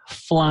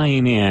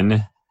flying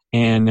in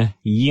and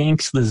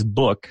yanks this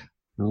book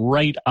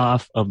right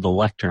off of the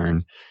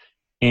lectern.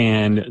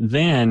 And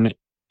then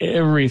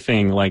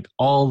everything, like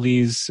all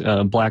these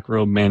black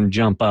robe men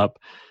jump up,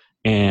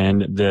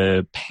 and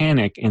the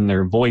panic in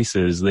their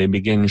voices, they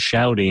begin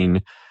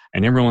shouting,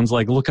 and everyone's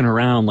like looking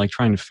around, like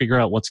trying to figure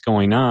out what's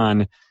going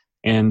on.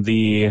 And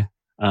the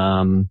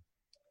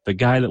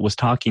guy that was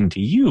talking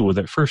to you,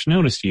 that first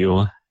noticed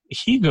you,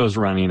 he goes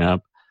running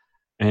up,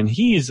 and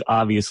he's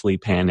obviously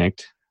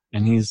panicked,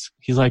 and he's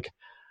like,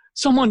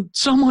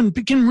 Someone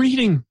begin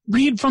reading.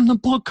 Read from the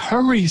book.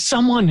 Hurry,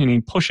 someone. And he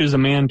pushes a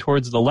man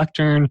towards the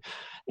lectern,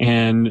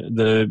 and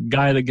the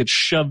guy that gets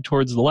shoved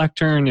towards the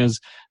lectern is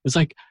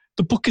like,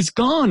 the book is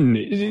gone.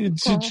 It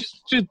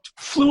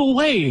flew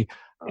away.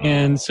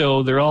 And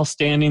so they're all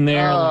standing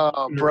there.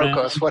 Oh,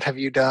 Brokos, what have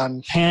you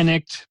done?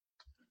 Panicked.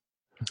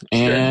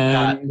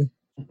 And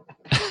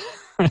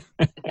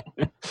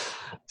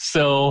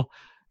so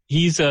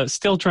he's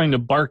still trying to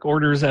bark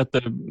orders at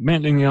the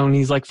men, and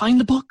he's like, find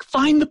the book.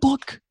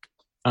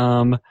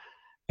 And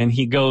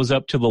he goes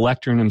up to the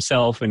lectern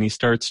himself, and he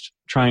starts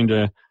trying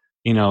to,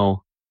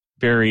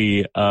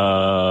 very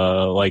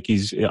like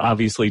he's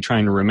obviously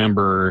trying to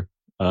remember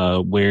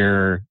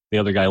where the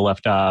other guy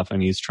left off,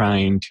 and he's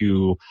trying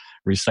to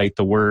recite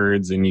the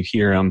words, and you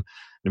hear him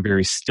in a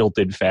very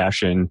stilted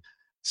fashion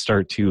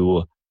start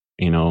to,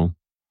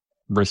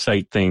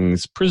 recite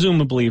things,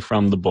 presumably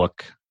from the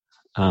book.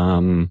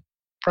 From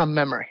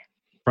memory.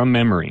 From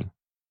memory.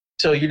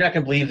 So you're not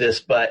going to believe this,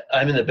 but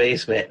I'm in the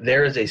basement.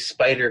 There is a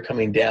spider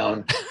coming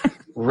down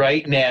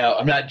right now.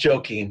 I'm not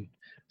joking.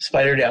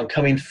 Spider down,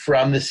 coming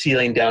from the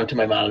ceiling down to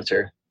my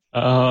monitor.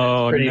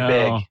 Oh, it's pretty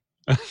no.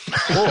 big.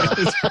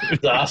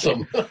 It's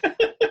awesome.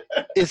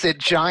 Is it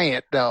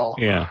giant, though?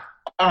 Yeah.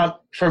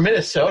 For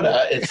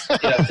Minnesota, it's a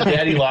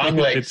daddy long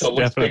leg, so it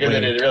looks bigger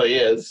than it really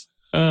is.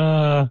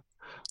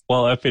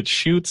 Well, if it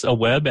shoots a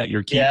web at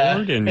your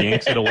keyboard and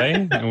yanks it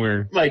away, then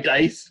we're my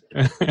dice.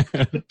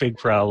 Big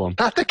problem.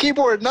 Not the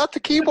keyboard. Not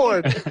the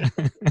keyboard.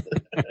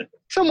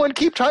 Someone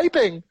keep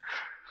typing.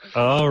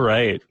 All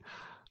right.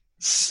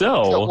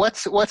 So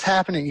what's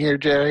happening here,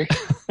 Jerry?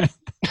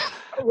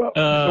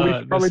 So we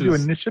should probably do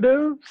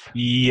initiatives.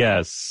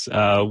 Yes,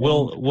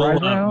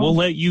 we'll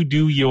let you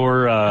do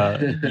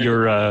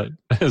your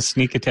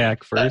sneak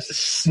attack first.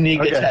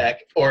 Sneak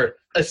attack or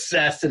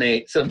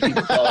assassinate. Some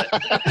people call it.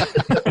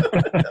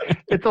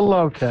 It's a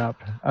love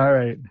tap. All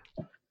right.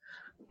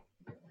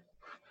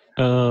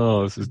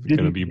 Oh, this is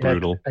going to be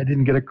brutal. I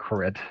didn't get a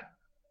crit,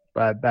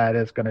 but that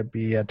is going to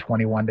be a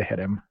 21 to hit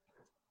him.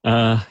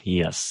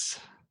 Yes.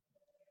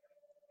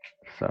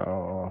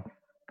 So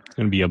it's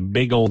going to be a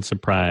big old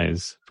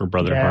surprise for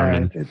Brother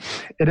Harmon.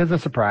 It is a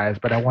surprise,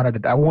 but I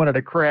wanted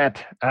a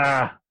crit.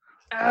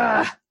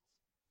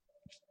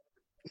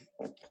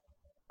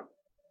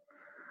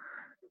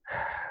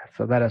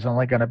 So that is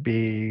only going to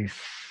be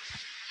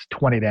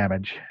 20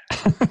 damage.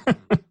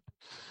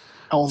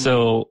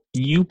 So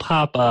you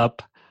pop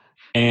up,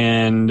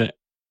 and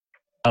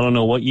I don't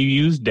know what you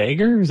use.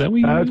 Dagger? Is that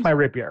what you use? It's my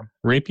rapier.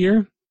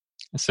 Rapier?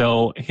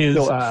 So his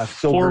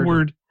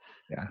forward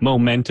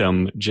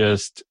momentum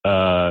just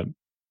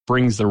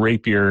brings the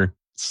rapier,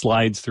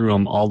 slides through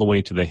him all the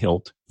way to the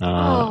hilt.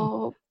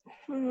 And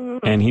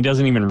he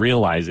doesn't even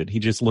realize it. He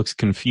just looks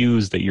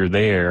confused that you're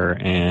there,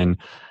 and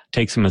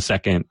takes him a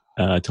second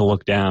to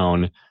look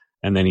down,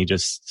 and then he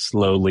just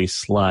slowly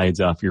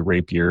slides off your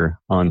rapier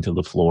onto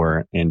the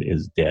floor and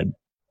is dead.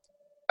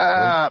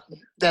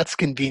 That's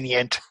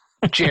convenient,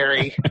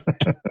 Jerry.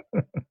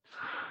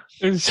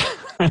 There's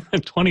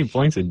 20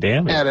 points of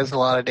damage. That is a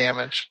lot of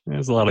damage.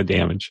 That's a lot of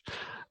damage.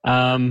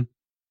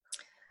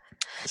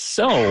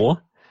 So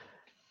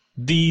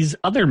these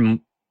other,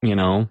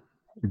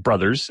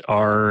 brothers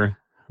are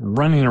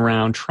running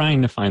around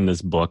trying to find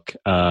this book.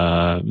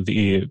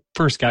 The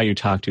first guy you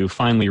talk to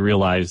finally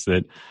realized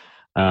that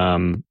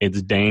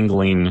it's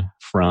dangling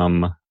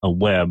from a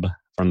web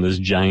from this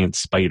giant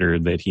spider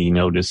that he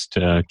noticed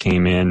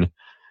came in,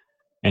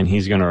 and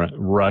he's going to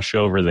rush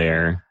over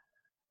there.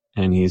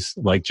 And he's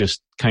like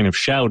just kind of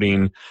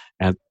shouting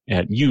at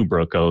you,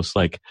 Brokos,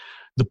 like,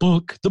 the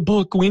book,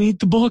 we need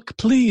the book,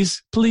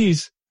 please.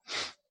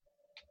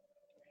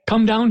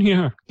 Come down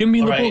here. Give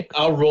me the book.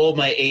 I'll roll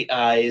my 8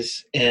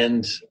 eyes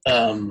and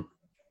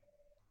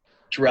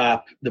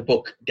drop the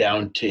book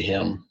down to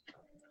him.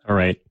 All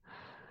right.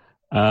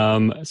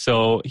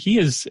 So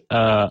he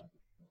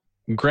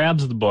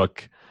grabs the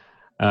book.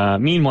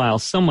 Meanwhile,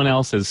 someone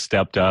else has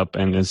stepped up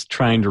and is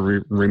trying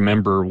to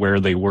remember where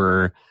they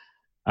were.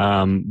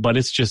 But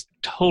it's just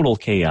total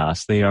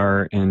chaos. They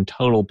are in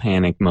total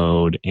panic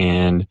mode,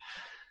 and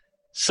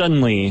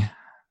suddenly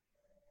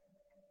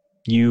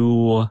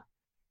you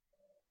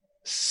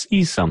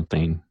see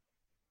something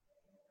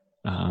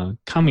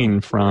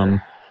coming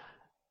from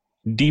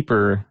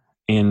deeper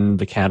in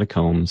the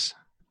catacombs.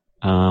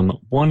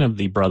 One of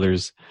the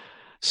brothers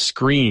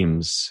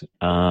screams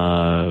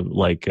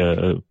like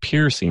a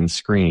piercing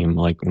scream,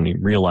 like when he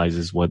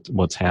realizes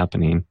what's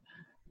happening.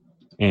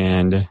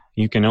 And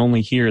you can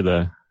only hear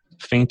the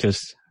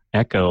faintest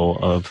echo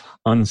of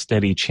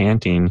unsteady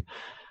chanting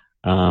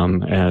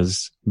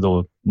as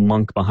the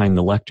monk behind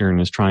the lectern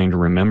is trying to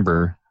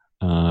remember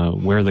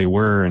where they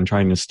were and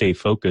trying to stay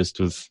focused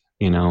with,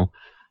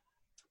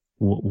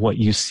 what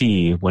you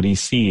see. What he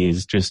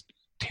sees just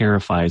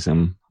terrifies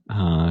him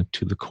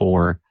to the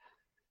core.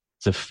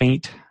 It's a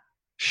faint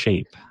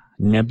shape,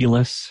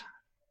 nebulous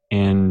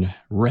and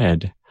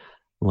red,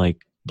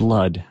 like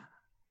blood,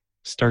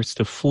 starts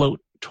to float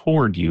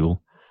toward you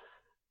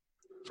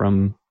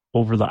from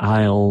over the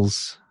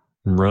aisles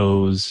and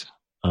rows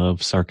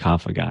of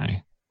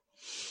sarcophagi.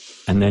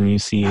 And then you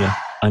see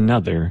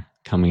another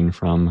coming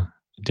from a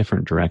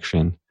different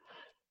direction.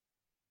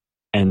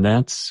 And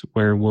that's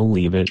where we'll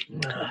leave it.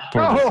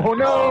 Oh,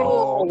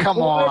 no! Come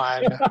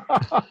on.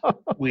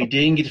 We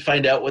didn't get to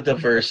find out what the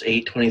verse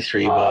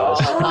 823 was.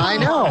 I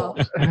know.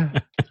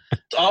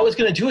 All I was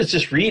going to do is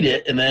just read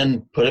it and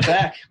then put it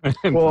back.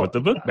 Put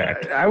the book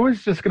back. I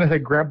was just going to say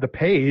grab the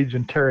page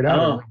and tear it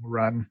out and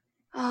run.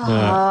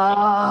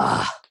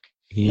 Yeah.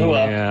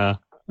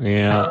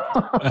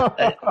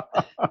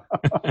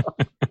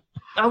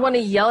 I want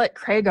to yell at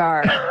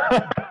Kragar.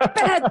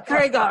 Bad,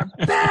 Kragar,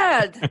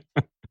 bad!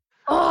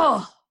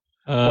 Oh,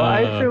 Well, I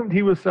assumed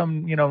he was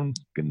some,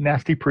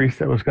 nasty priest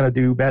that was going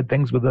to do bad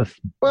things with us.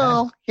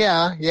 Well,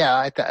 yeah.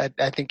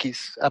 I think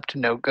he's up to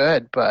no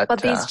good,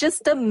 but he's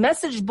just a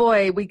message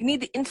boy. We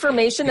need the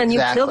information, and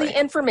you kill the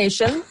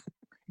information.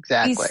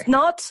 Exactly. He's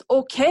not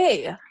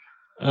okay.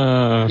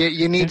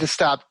 You need to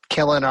stop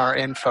killing our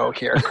info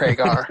here,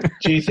 Kragar.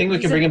 Do you think we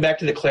can bring him back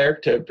to the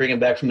cleric to bring him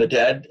back from the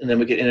dead, and then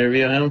we can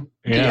interview him?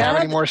 Do you have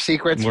any more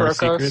secrets,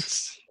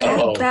 Vorkos?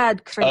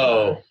 Bad,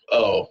 Kragar.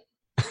 Oh,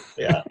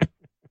 yeah.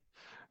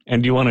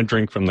 And do you want to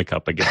drink from the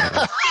cup again?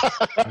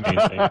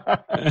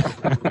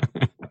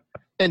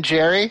 And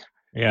Jerry?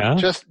 Yeah?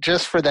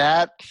 Just for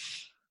that,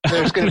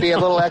 there's going to be a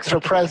little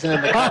extra present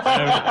in the cup.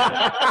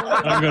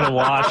 I'm going to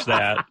wash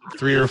that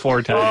 3 or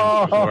 4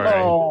 times before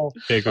I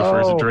take a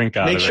first drink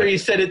out of it. Make sure you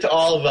send it to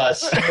all of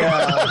us.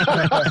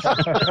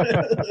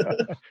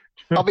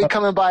 I'll be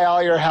coming by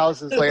all your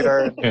houses later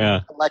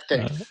and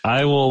collecting.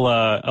 I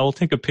will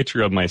take a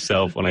picture of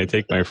myself when I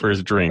take my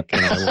first drink,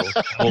 and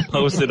we'll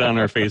post it on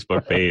our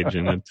Facebook page,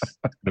 and it's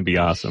going to be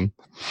awesome.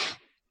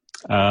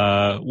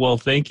 Well,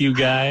 thank you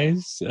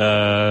guys.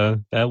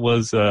 That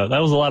was a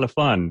lot of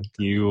fun.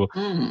 You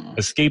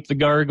escaped the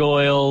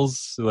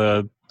gargoyles.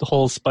 The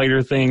whole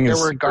spider thing. There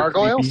were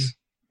gargoyles? Creepy.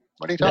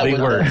 What are you talking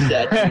about? They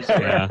were.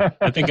 Yeah,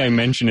 I think I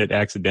mentioned it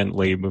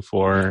accidentally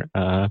before.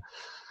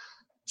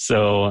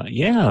 So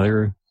yeah,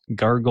 they're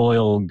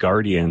gargoyle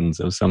guardians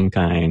of some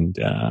kind.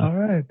 All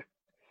right.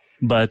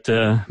 But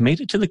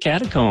made it to the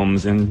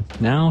catacombs, and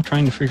now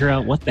trying to figure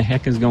out what the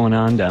heck is going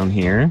on down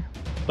here.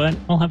 But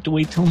I'll have to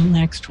wait till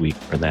next week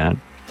for that.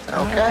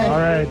 Okay. All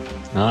right.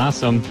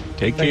 Awesome.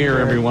 Take care,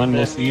 everyone.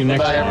 We'll see you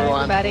next Bye, time.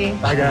 everyone.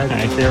 Everybody. Bye, guys.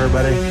 Bye. See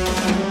everybody.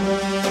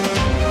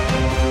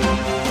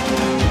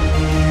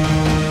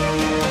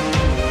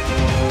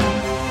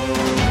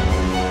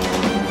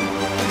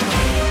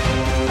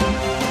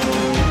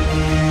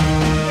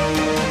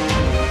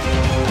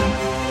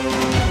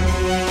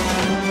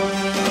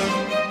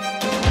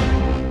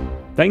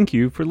 Thank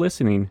you for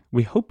listening.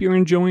 We hope you're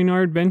enjoying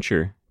our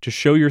adventure. To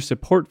show your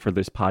support for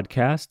this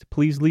podcast,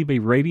 please leave a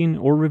rating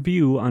or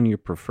review on your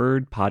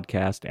preferred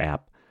podcast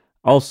app.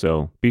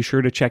 Also, be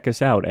sure to check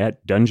us out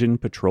at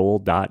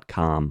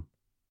dungeonpatrol.com.